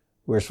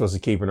 We're supposed to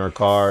keep in our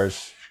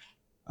cars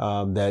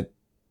that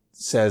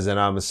says that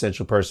I'm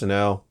essential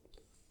personnel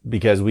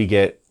because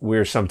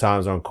we're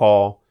sometimes on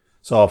call.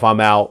 So if I'm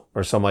out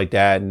or something like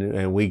that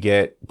and we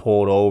get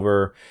pulled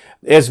over,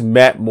 it's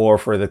meant more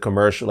for the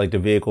commercial, like the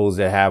vehicles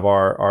that have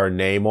our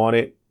name on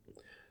it.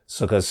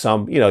 So cause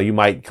some, you know, you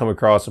might come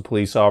across a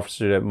police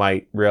officer that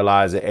might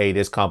realize that, hey,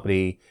 this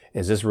company,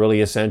 is this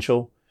really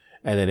essential?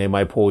 And then they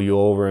might pull you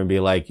over and be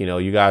like, you know,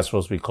 you guys are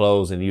supposed to be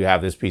closed and you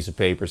have this piece of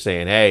paper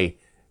saying, hey,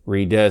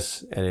 read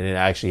this. And then it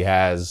actually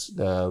has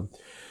the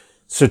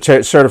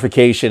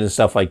certification and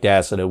stuff like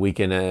that so that we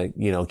can,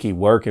 you know, keep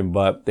working.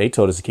 But they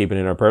told us to keep it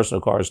in our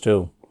personal cars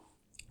too,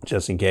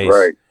 just in case.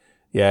 Right.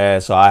 Yeah.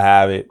 So I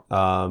have it.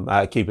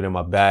 I keep it in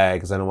my bag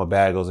because I know my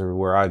bag goes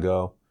everywhere I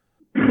go.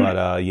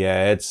 But,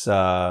 yeah, it's,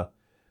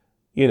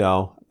 you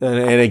know,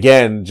 and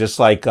again, just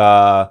like,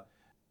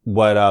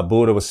 what,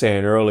 Buddha was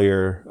saying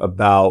earlier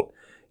about,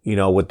 you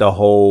know, with the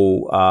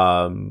whole,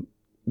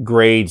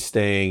 grades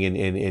thing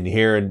and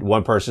hearing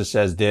one person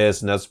says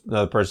this and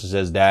another person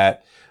says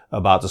that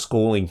about the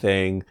schooling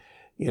thing.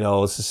 You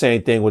know, it's the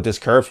same thing with this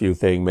curfew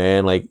thing,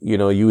 man. Like, you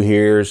know, you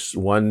hear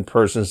one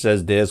person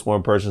says this,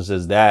 one person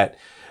says that.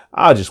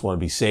 I just want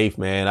to be safe,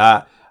 man.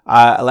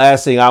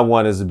 Last thing I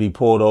want is to be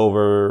pulled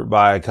over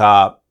by a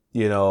cop,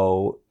 you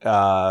know,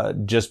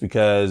 just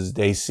because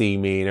they see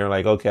me and they're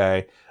like,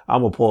 okay,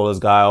 I'm going to pull this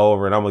guy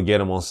over and I'm going to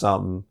get him on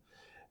something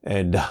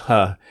and,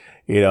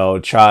 you know,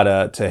 try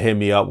to hit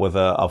me up with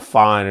a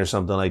fine or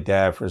something like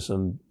that for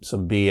some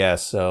BS.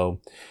 So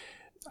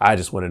I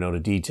just want to know the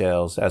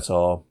details. That's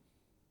all.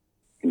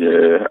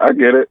 Yeah, I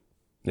get it.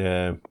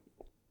 Yeah.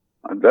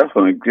 I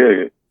definitely get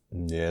it.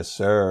 Yes,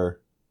 sir.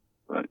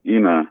 But, you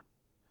know.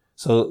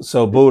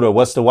 So Buddha,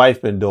 what's the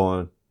wife been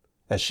doing?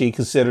 Has she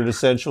considered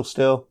essential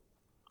still?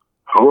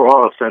 We're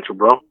all essential,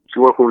 bro. She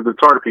works with the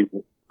Tartar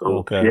people. So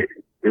Okay.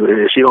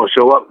 If she don't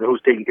show up, then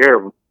who's taking care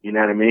of them? You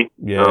know what I mean?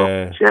 Yeah.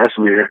 So she has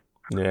to be there.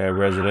 Yeah,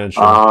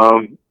 residential.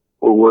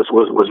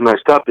 What's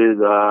messed up is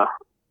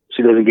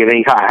she doesn't get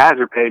any kind of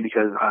hazard pay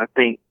because I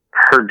think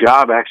her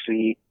job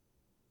actually,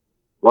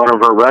 one of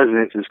her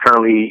residents is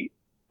currently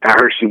at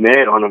Hershey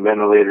Med on a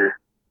ventilator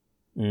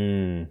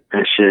and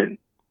shit,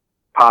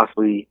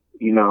 possibly,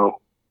 you know,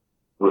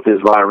 with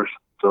this virus.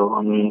 So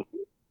I mean,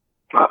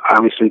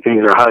 obviously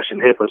things are hush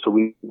and HIPAA, so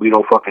we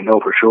don't fucking know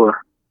for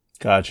sure.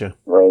 Gotcha.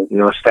 Right. You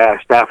know,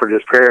 staff are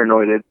just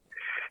paranoid that,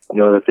 you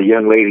know, that the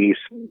young lady's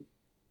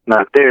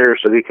not there,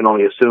 so they can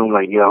only assume,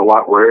 like, you know,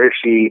 where is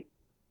she?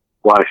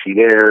 Why is she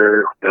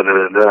there? Da, da,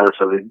 da, da.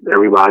 So that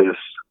everybody just,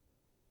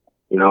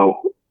 you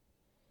know,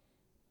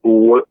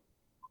 what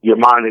your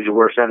mind is your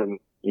worst enemy.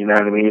 You know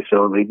what I mean?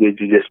 So they did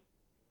you just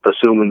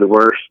assuming the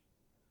worst.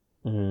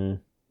 Mm-hmm.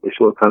 It's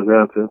what it comes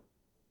down to.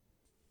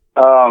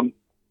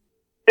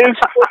 It's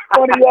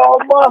 20 all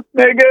month,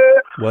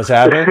 nigga. What's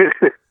happening?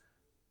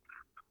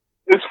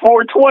 It's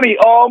 420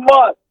 all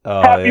month.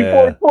 Oh, Happy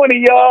yeah.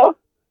 420, y'all.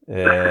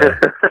 Yeah.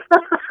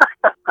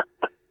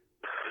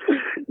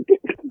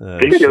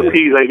 He's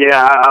like,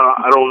 yeah,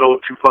 I don't know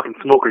what you fucking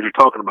smokers you're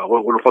talking about.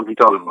 What the fuck are you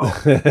talking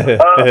about?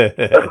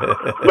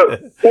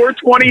 Look,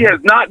 420 has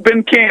not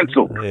been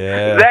canceled.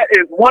 Yeah. That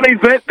is one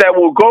event that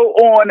will go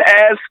on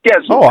as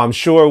scheduled. Oh, I'm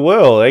sure it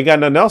will. They got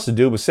nothing else to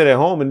do but sit at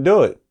home and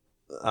do it.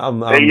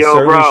 I'm hey, yo,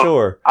 certainly bro,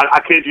 sure. I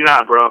kid you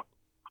not, bro.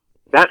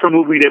 That's a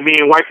movie that me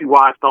and wifey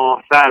watched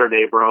on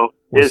Saturday, bro.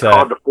 What's It's that?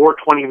 called The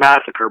 420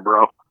 Massacre,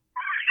 bro.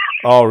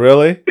 Oh,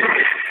 really?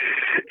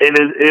 It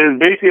is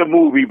basically a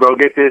movie, bro.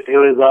 Get this. It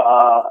was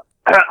a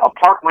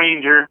park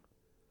ranger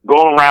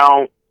going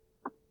around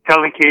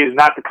telling kids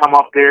not to come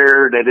up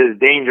there, that it's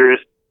dangerous.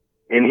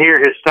 And here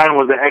his son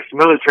was an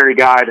ex-military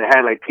guy that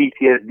had like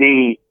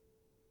PTSD,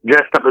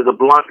 dressed up as a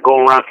blunt,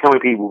 going around killing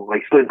people,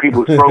 like slitting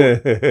people's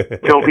throats,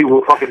 killing people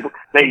with fucking,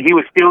 like he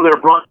would steal their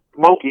blunt,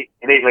 smoke it,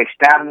 and they like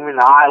stab him in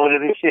the eye with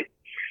it and shit.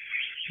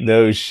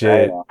 No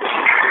shit.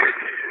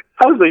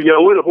 I was like, yo,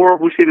 what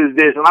horrible shit is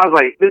this? And I was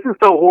like, this is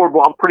so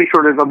horrible. I'm pretty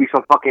sure there's gonna be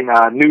some fucking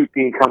news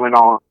scene coming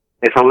on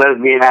and some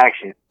lesbian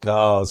action.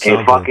 Oh, And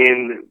something.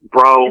 fucking,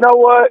 bro. You know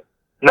what?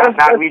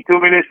 Not me 2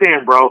 minutes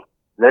in, bro.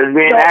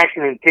 Lesbian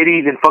action and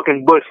titties and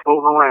fucking bush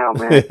floating around,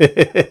 man.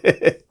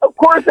 Of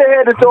course they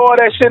had to throw all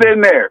that shit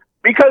in there.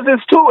 Because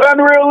it's too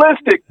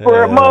unrealistic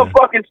for a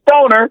motherfucking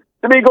stoner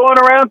to be going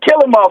around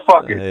killing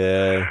motherfuckers.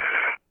 Yeah,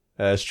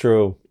 that's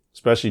true.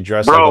 Especially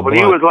dressed Bro, like a but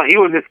blunt. he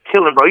was just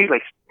killing, bro. He's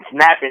like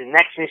snapping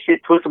necks and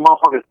shit, twisting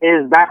motherfuckers'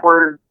 heads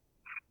backwards.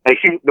 Like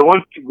the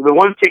one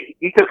chick,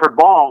 he took her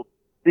bong,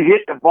 she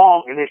hit the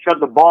bong and then shoved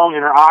the bong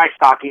in her eye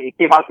socket and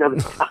came out the other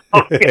side.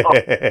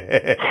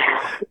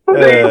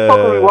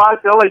 We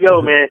watched. I'm like,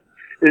 yo, man,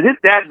 is it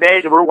that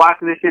bad that we're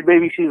watching this shit,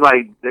 baby? She's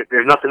like,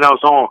 there's nothing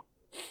else on.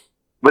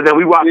 But then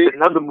we watched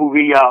another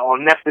movie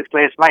on Netflix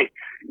last night.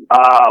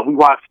 We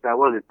watched what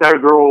was it,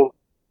 Third Girl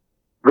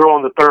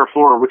on the Third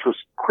Floor, which was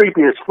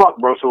creepy as fuck,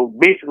 bro. So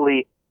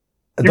basically,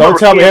 Don't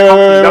tell me.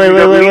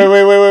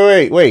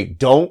 WWE? Wait.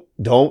 Don't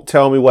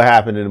tell me what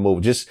happened in the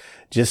movie. Just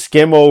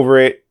skim over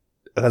it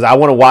because I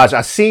want to watch.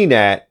 I seen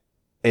that,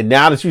 and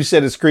now that you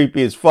said it's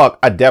creepy as fuck,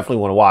 I definitely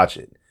want to watch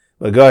it.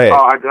 But go ahead.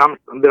 I'm not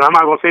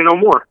gonna say no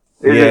more.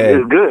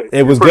 It's good.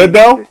 It was good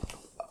though.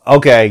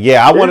 Okay,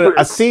 yeah,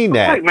 I seen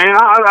that. Like, man,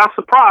 I was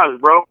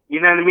surprised, bro.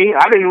 You know what I mean?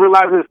 I didn't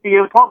realize it was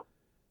CM Punk.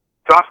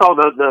 So I saw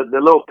the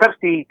little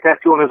Pepsi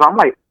tattoo on his arm. I'm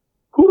like,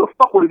 who the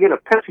fuck would get a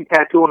Pepsi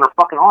tattoo on their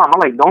fucking arm? I'm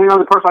like, the only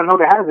other person I know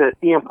that has it is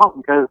CM Punk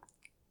because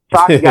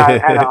Shocky guy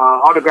had an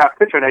autographed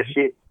picture of that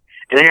shit.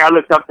 And then I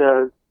looked up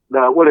the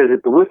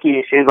wiki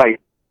and shit, like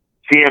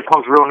CM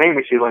Punk's real name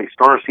and shit, like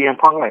star CM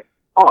Punk. I'm like,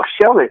 oh,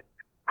 Sheldon.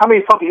 How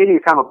many fucking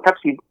idiots have a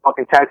Pepsi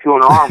fucking tattoo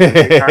on their arm when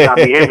they turn out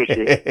to be him and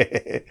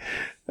shit?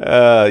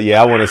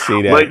 Yeah, I want to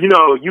see that. But you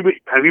know,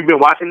 have you been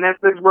watching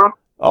Netflix, bro?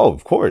 Oh,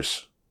 of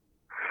course.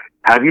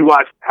 Have you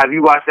watched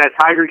that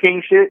Tiger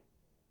King shit?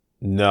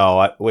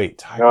 No,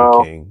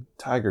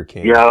 Tiger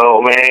King.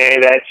 Yo,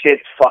 man, that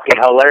shit's fucking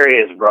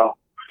hilarious, bro.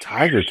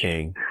 Tiger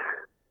King,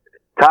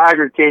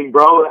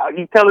 bro.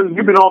 You telling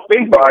you've been on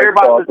Facebook?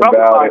 Everybody's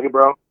talking about it,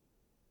 bro.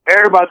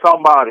 Everybody's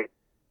talking about it.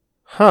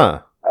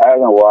 Huh? I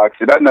haven't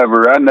watched it. I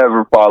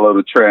never follow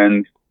the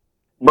trends.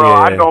 Bro,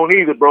 Yeah. I don't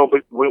either, bro.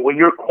 But when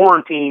you're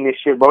quarantined and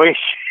shit, bro,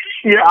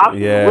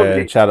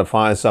 try to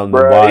find something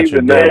Bro, to watch. even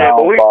Or then, do. I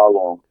don't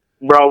follow 'em.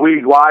 Bro, we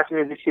was watching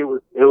it and shit.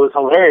 It was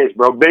hilarious,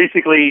 bro.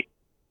 Basically,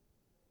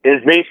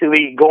 it's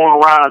basically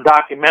going around a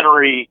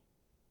documentary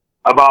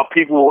about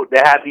people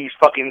that have these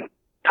fucking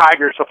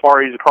tiger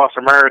safaris across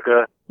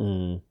America.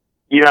 Mm.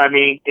 You know what I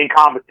mean? In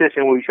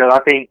competition with each other. I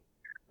think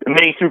the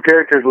main two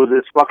characters was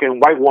this fucking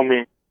white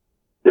woman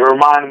that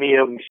reminded me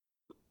of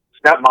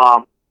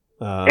stepmom,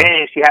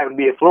 and she happened to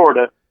be in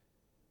Florida.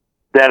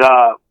 That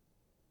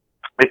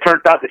it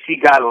turned out that she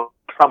got a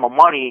sum of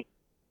money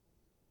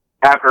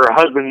after her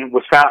husband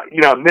was found,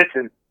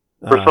 missing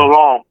for so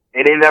long,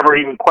 and they never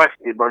even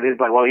questioned it. But it's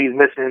like, well, he's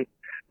missing.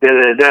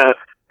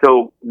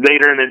 So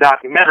later in the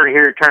documentary,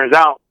 here it turns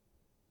out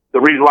the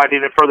reason why I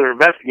didn't further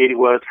investigate it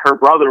was her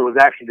brother was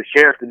actually the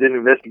sheriff that did the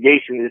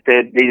investigation. And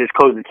said they just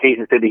closed the case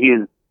and said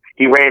that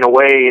he ran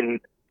away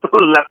and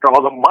left her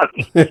all the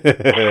money.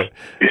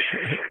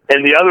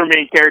 And the other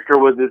main character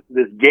was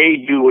this gay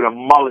dude with a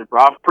mullet,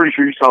 bro. I'm pretty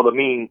sure you saw the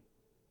meme,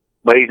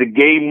 but he's a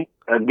gay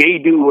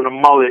dude with a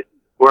mullet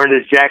wearing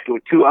this jacket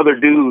with two other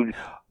dudes.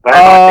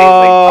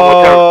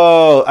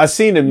 I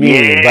seen the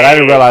meme, but I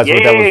didn't realize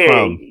what that was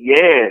from.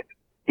 Yeah,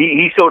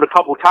 he showed a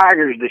couple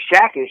tigers to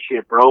Shaq and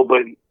shit, bro.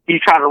 But he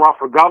tried to run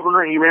for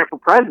governor and he ran for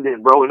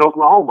president, bro, in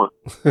Oklahoma.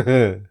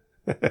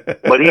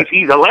 But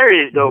he's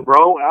hilarious though,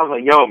 bro. I was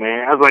like, yo,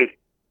 man. I was like,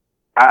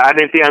 I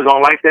didn't think I was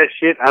gonna like that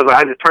shit. I was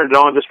like, I just turned it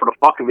on just for the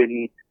fuck of it.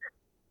 And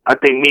I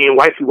think me and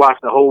wifey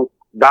watched the whole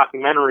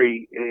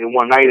documentary in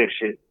one night and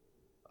shit.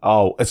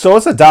 Oh, so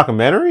it's a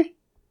documentary?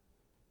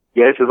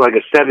 Yeah, this is like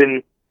a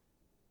seven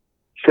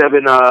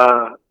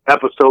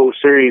episode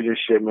series and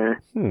shit,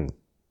 man.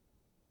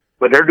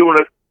 But they're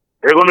gonna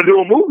do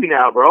a movie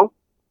now, bro.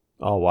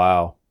 Oh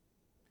wow.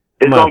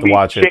 It's I'm gonna have to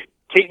watch it.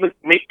 Kate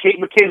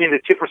McKinnon, the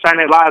chick for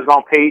Saturday Night Live, is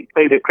gonna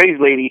play the crazy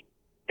lady,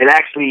 and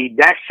actually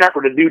Dax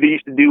Shepard, the dude that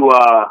used to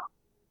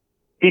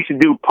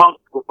do Punk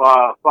with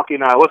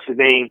what's his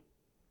name,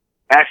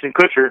 Ashton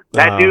Kutcher,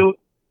 that dude,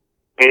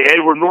 and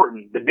Edward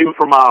Norton, the dude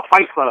from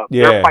Fight Club.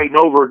 Yeah. They're fighting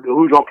over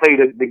who's gonna play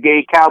the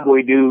gay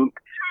cowboy dude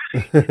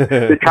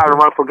to try to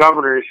run for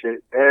governor and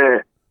shit.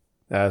 Yeah.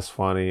 That's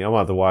funny. I'm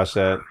about to watch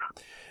that.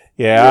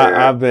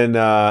 Yeah. I've been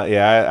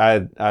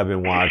I've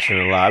been watching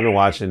a lot. I've been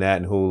watching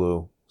that in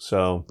Hulu.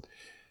 So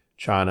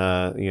trying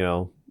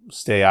to,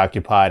 stay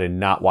occupied and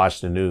not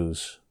watch the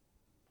news.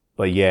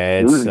 But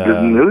yeah, it's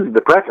news is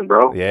depressing,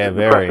 bro. Yeah, it's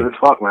very. depressing as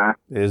fuck, man.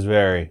 It is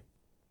very.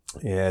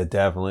 Yeah,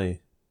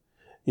 definitely.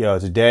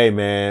 Today,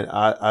 man,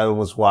 I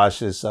almost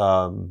watched this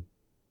old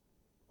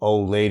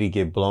lady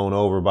get blown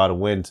over by the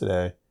wind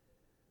today.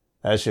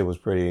 That shit was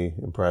pretty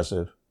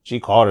impressive. She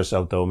caught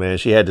herself though, man.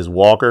 She had this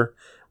walker,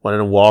 one of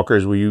them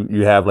walkers where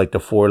you have like the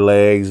 4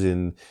 legs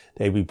and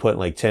they be putting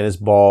like tennis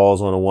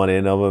balls on the one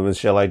end of them and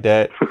shit like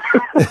that.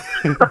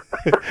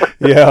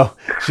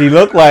 She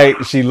looked like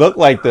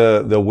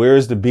the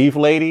Where's the Beef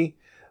lady,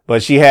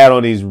 but she had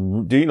on these,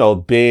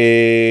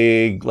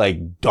 big,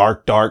 like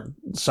dark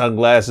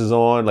sunglasses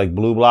on, like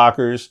blue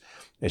blockers.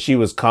 And she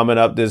was coming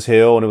up this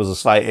hill and it was a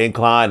slight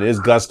incline and this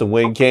gust of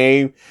wind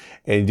came.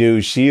 And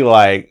dude, she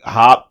like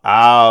hopped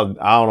out.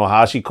 I don't know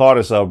how she caught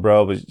herself,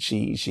 bro, but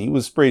she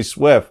was pretty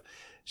swift.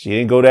 She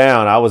didn't go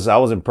down. I was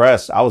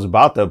impressed. I was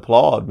about to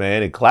applaud,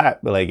 man, and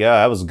clap. But like, yeah,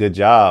 that was a good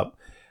job.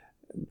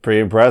 Pretty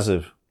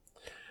impressive.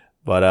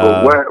 But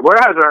where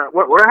have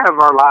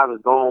our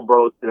lives gone,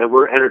 bro? That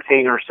we're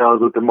entertaining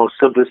ourselves with the most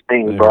simplest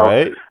things, bro.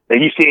 Right?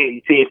 And you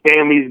see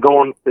families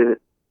going to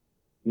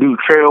do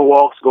trail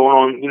walks,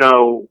 going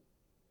on,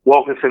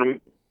 walking to the,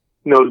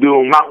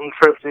 doing mountain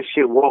trips and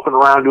shit, walking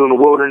around doing the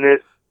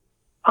wilderness,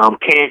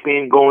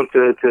 camping, going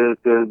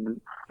to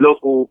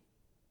local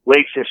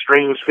lakes and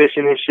streams,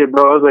 fishing and shit,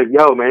 bro. I was like,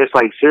 yo, man, it's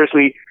like,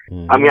 seriously.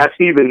 Mm-hmm. I mean, I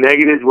see the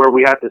negatives where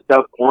we have to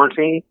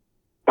self-quarantine,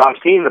 but I'm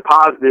seeing the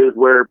positives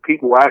where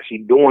people are actually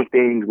doing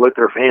things with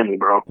their family,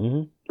 bro.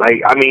 Mm-hmm.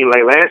 Like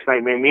last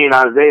night, man, me and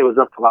Isaiah was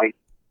up to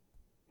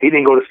he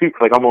didn't go to sleep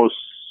for almost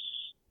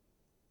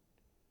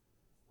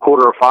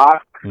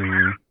 4:45.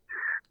 Mm-hmm.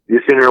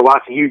 Just sitting there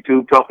watching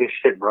YouTube, talking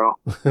shit, bro.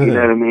 You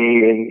know what I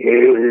mean?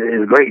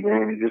 And it's great,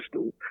 man. It's just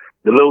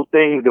the little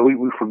things that we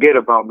forget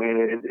about,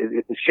 man.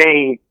 It's a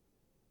shame.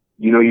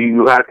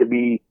 You have to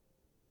be,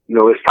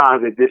 it's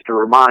times like this to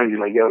remind you,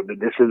 like, yo,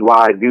 this is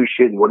why I do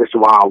shit, and this is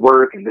why I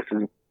work, and this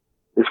is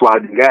why I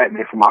do that,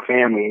 man, for my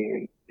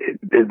family.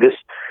 And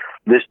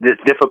this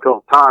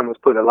difficult time has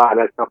put a lot of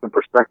that stuff in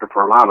perspective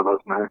for a lot of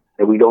us, man,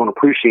 that we don't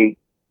appreciate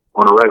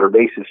on a regular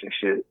basis and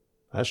shit.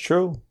 That's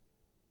true.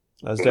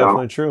 That's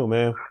definitely true,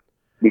 man.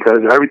 Because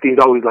everything's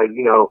always like,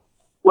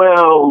 we're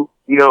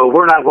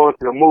not going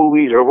to the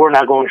movies or we're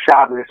not going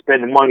shopping and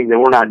spending money, then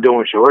we're not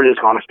doing shit. We're just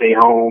going to stay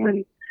home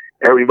and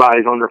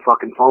everybody's on their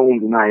fucking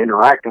phones and not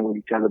interacting with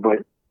each other.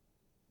 But,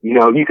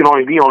 you can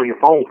only be on your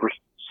phone for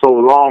so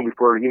long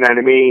before, you know what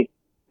I mean?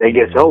 They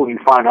get old and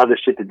you find other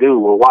shit to do.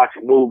 We're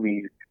watching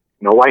movies,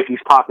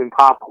 wifey's popping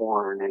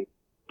popcorn and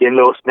getting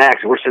little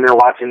snacks and we're sitting there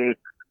watching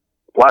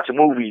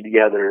movies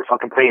together,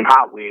 fucking playing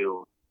Hot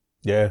Wheels.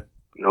 Yeah.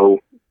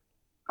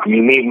 I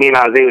mean, me and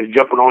Isaiah was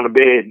jumping on the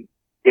bed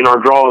in our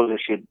drawers and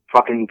shit,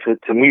 fucking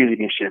to music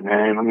and shit,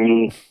 man. I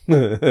mean,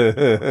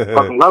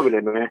 fucking loving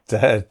it, man.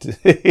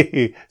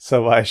 That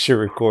somebody should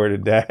have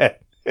recorded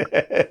that.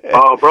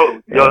 Oh,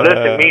 bro.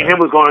 Listen, me and him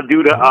was going to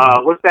do the,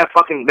 what's that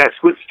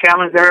switch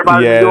challenge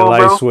everybody's doing, bro?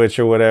 Yeah, light switch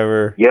or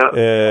whatever. Yep.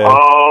 Yeah.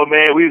 Oh,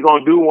 man, we was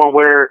going to do one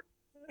where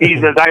he's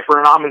in a diaper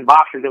and I'm in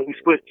boxers, and we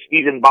switch.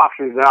 He's in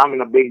boxers and I'm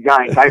in a big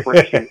giant diaper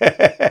and shit.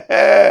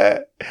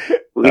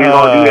 We was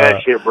going to do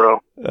that shit, bro.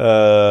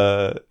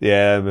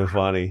 Yeah, it'd been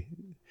funny.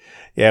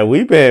 Yeah,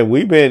 we've been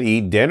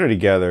eating dinner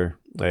together,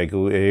 like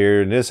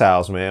here in this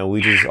house, man.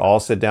 We just all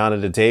sit down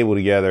at the table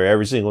together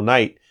every single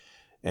night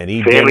and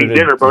eat family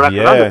dinner, bro. That's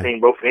another thing,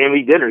 bro.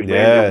 Family dinners,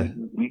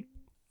 man.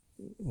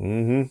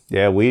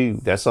 Yeah,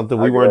 that's something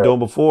we weren't doing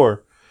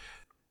before.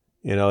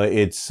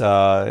 It's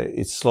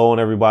slowing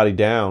everybody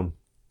down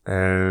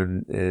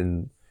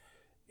and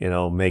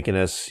making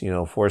us,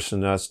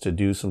 forcing us to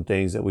do some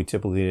things that we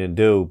typically didn't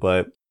do.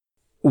 But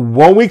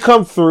when we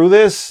come through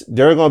this,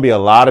 there are going to be a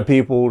lot of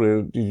people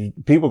are going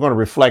to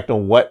reflect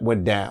on what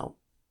went down.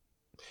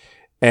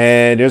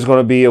 And there's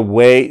going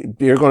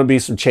to be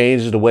some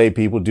changes in the way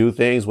people do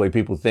things, the way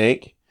people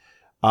think.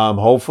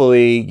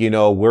 Hopefully,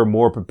 we're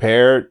more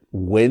prepared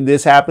when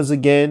this happens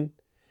again.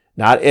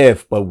 Not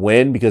if, but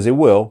when, because it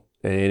will.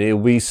 And it'll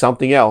be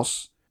something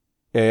else.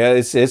 Yeah,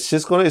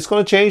 it's going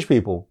to change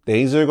people.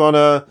 Things are going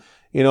to,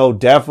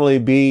 definitely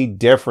be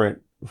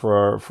different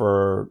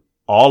for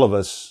all of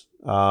us,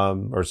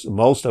 or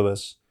most of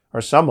us,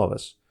 or some of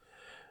us.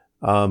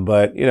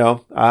 But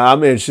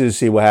I'm interested to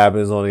see what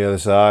happens on the other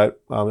side.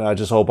 I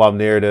just hope I'm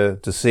there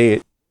to see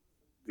it.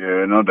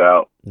 Yeah, no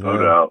doubt. No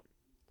doubt.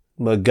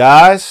 But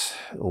guys,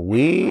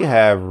 we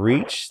have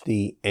reached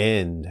the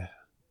end.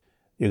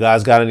 You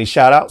guys got any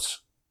shout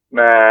outs?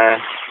 Man,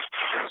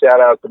 shout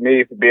out to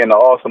me for being the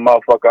awesome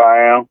motherfucker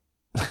I am.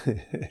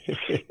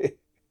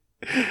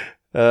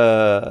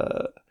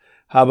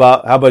 How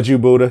about you,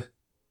 Buddha?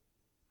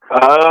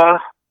 I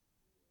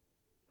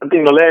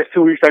think the last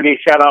 2 weeks I gave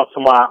shout out to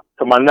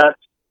my nuts.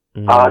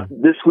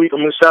 This week I'm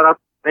gonna shout out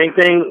same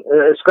thing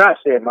Scott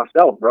said,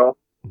 myself, bro.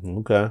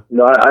 Okay. You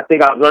know, I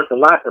think I've learned a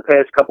lot the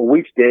past couple of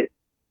weeks that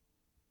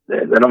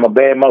I'm a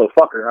bad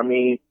motherfucker. I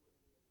mean,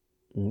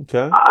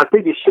 okay. I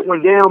think this shit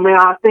went down, man.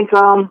 I think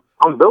I'm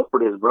built for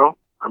this, bro.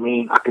 I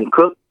mean, I can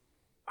cook,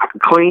 I can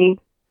clean,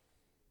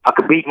 I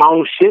could beat my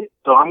own shit.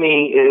 So I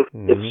mean,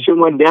 if shit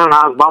went down,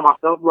 I was by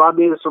myself, bro, I'd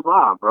be able to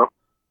survive, bro.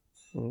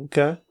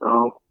 Okay.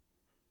 So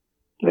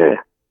yeah.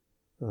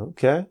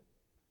 Okay.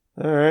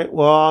 All right.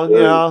 Well, you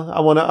know,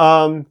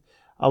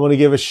 I want to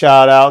give a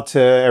shout out to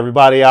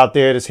everybody out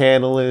there that's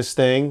handling this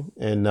thing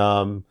and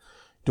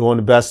doing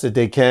the best that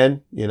they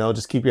can. You know,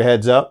 just keep your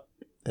heads up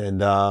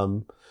and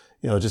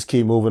you know, just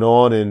keep moving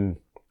on and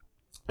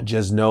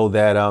just know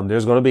that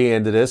there's going to be an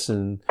end to this,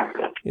 and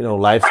you know,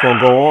 life's going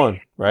to go on,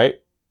 right?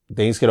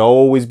 Things could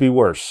always be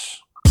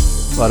worse.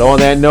 But on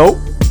that note,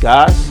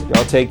 guys,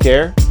 y'all take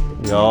care.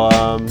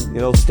 Y'all you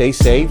know, stay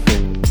safe,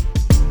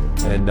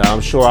 and I'm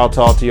sure I'll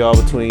talk to y'all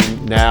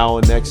between now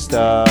and next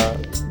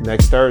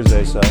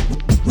Thursday. So,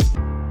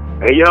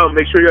 hey, yo,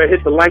 make sure you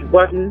hit the like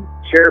button,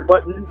 share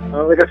button.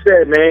 Like I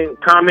said, man,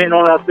 comment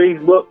on our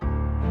Facebook.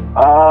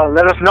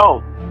 Let us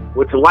know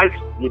what you like,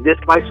 your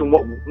dislikes, and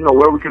what, you know,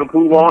 where we can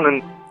improve on,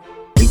 and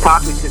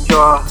topics that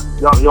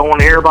y'all want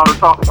to hear about or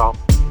talk about.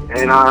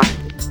 And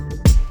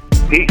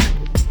peace.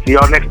 See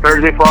y'all next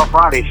Thursday for our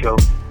Friday show.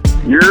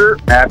 You're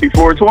happy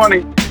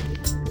 420.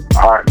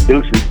 All right,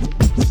 deuces.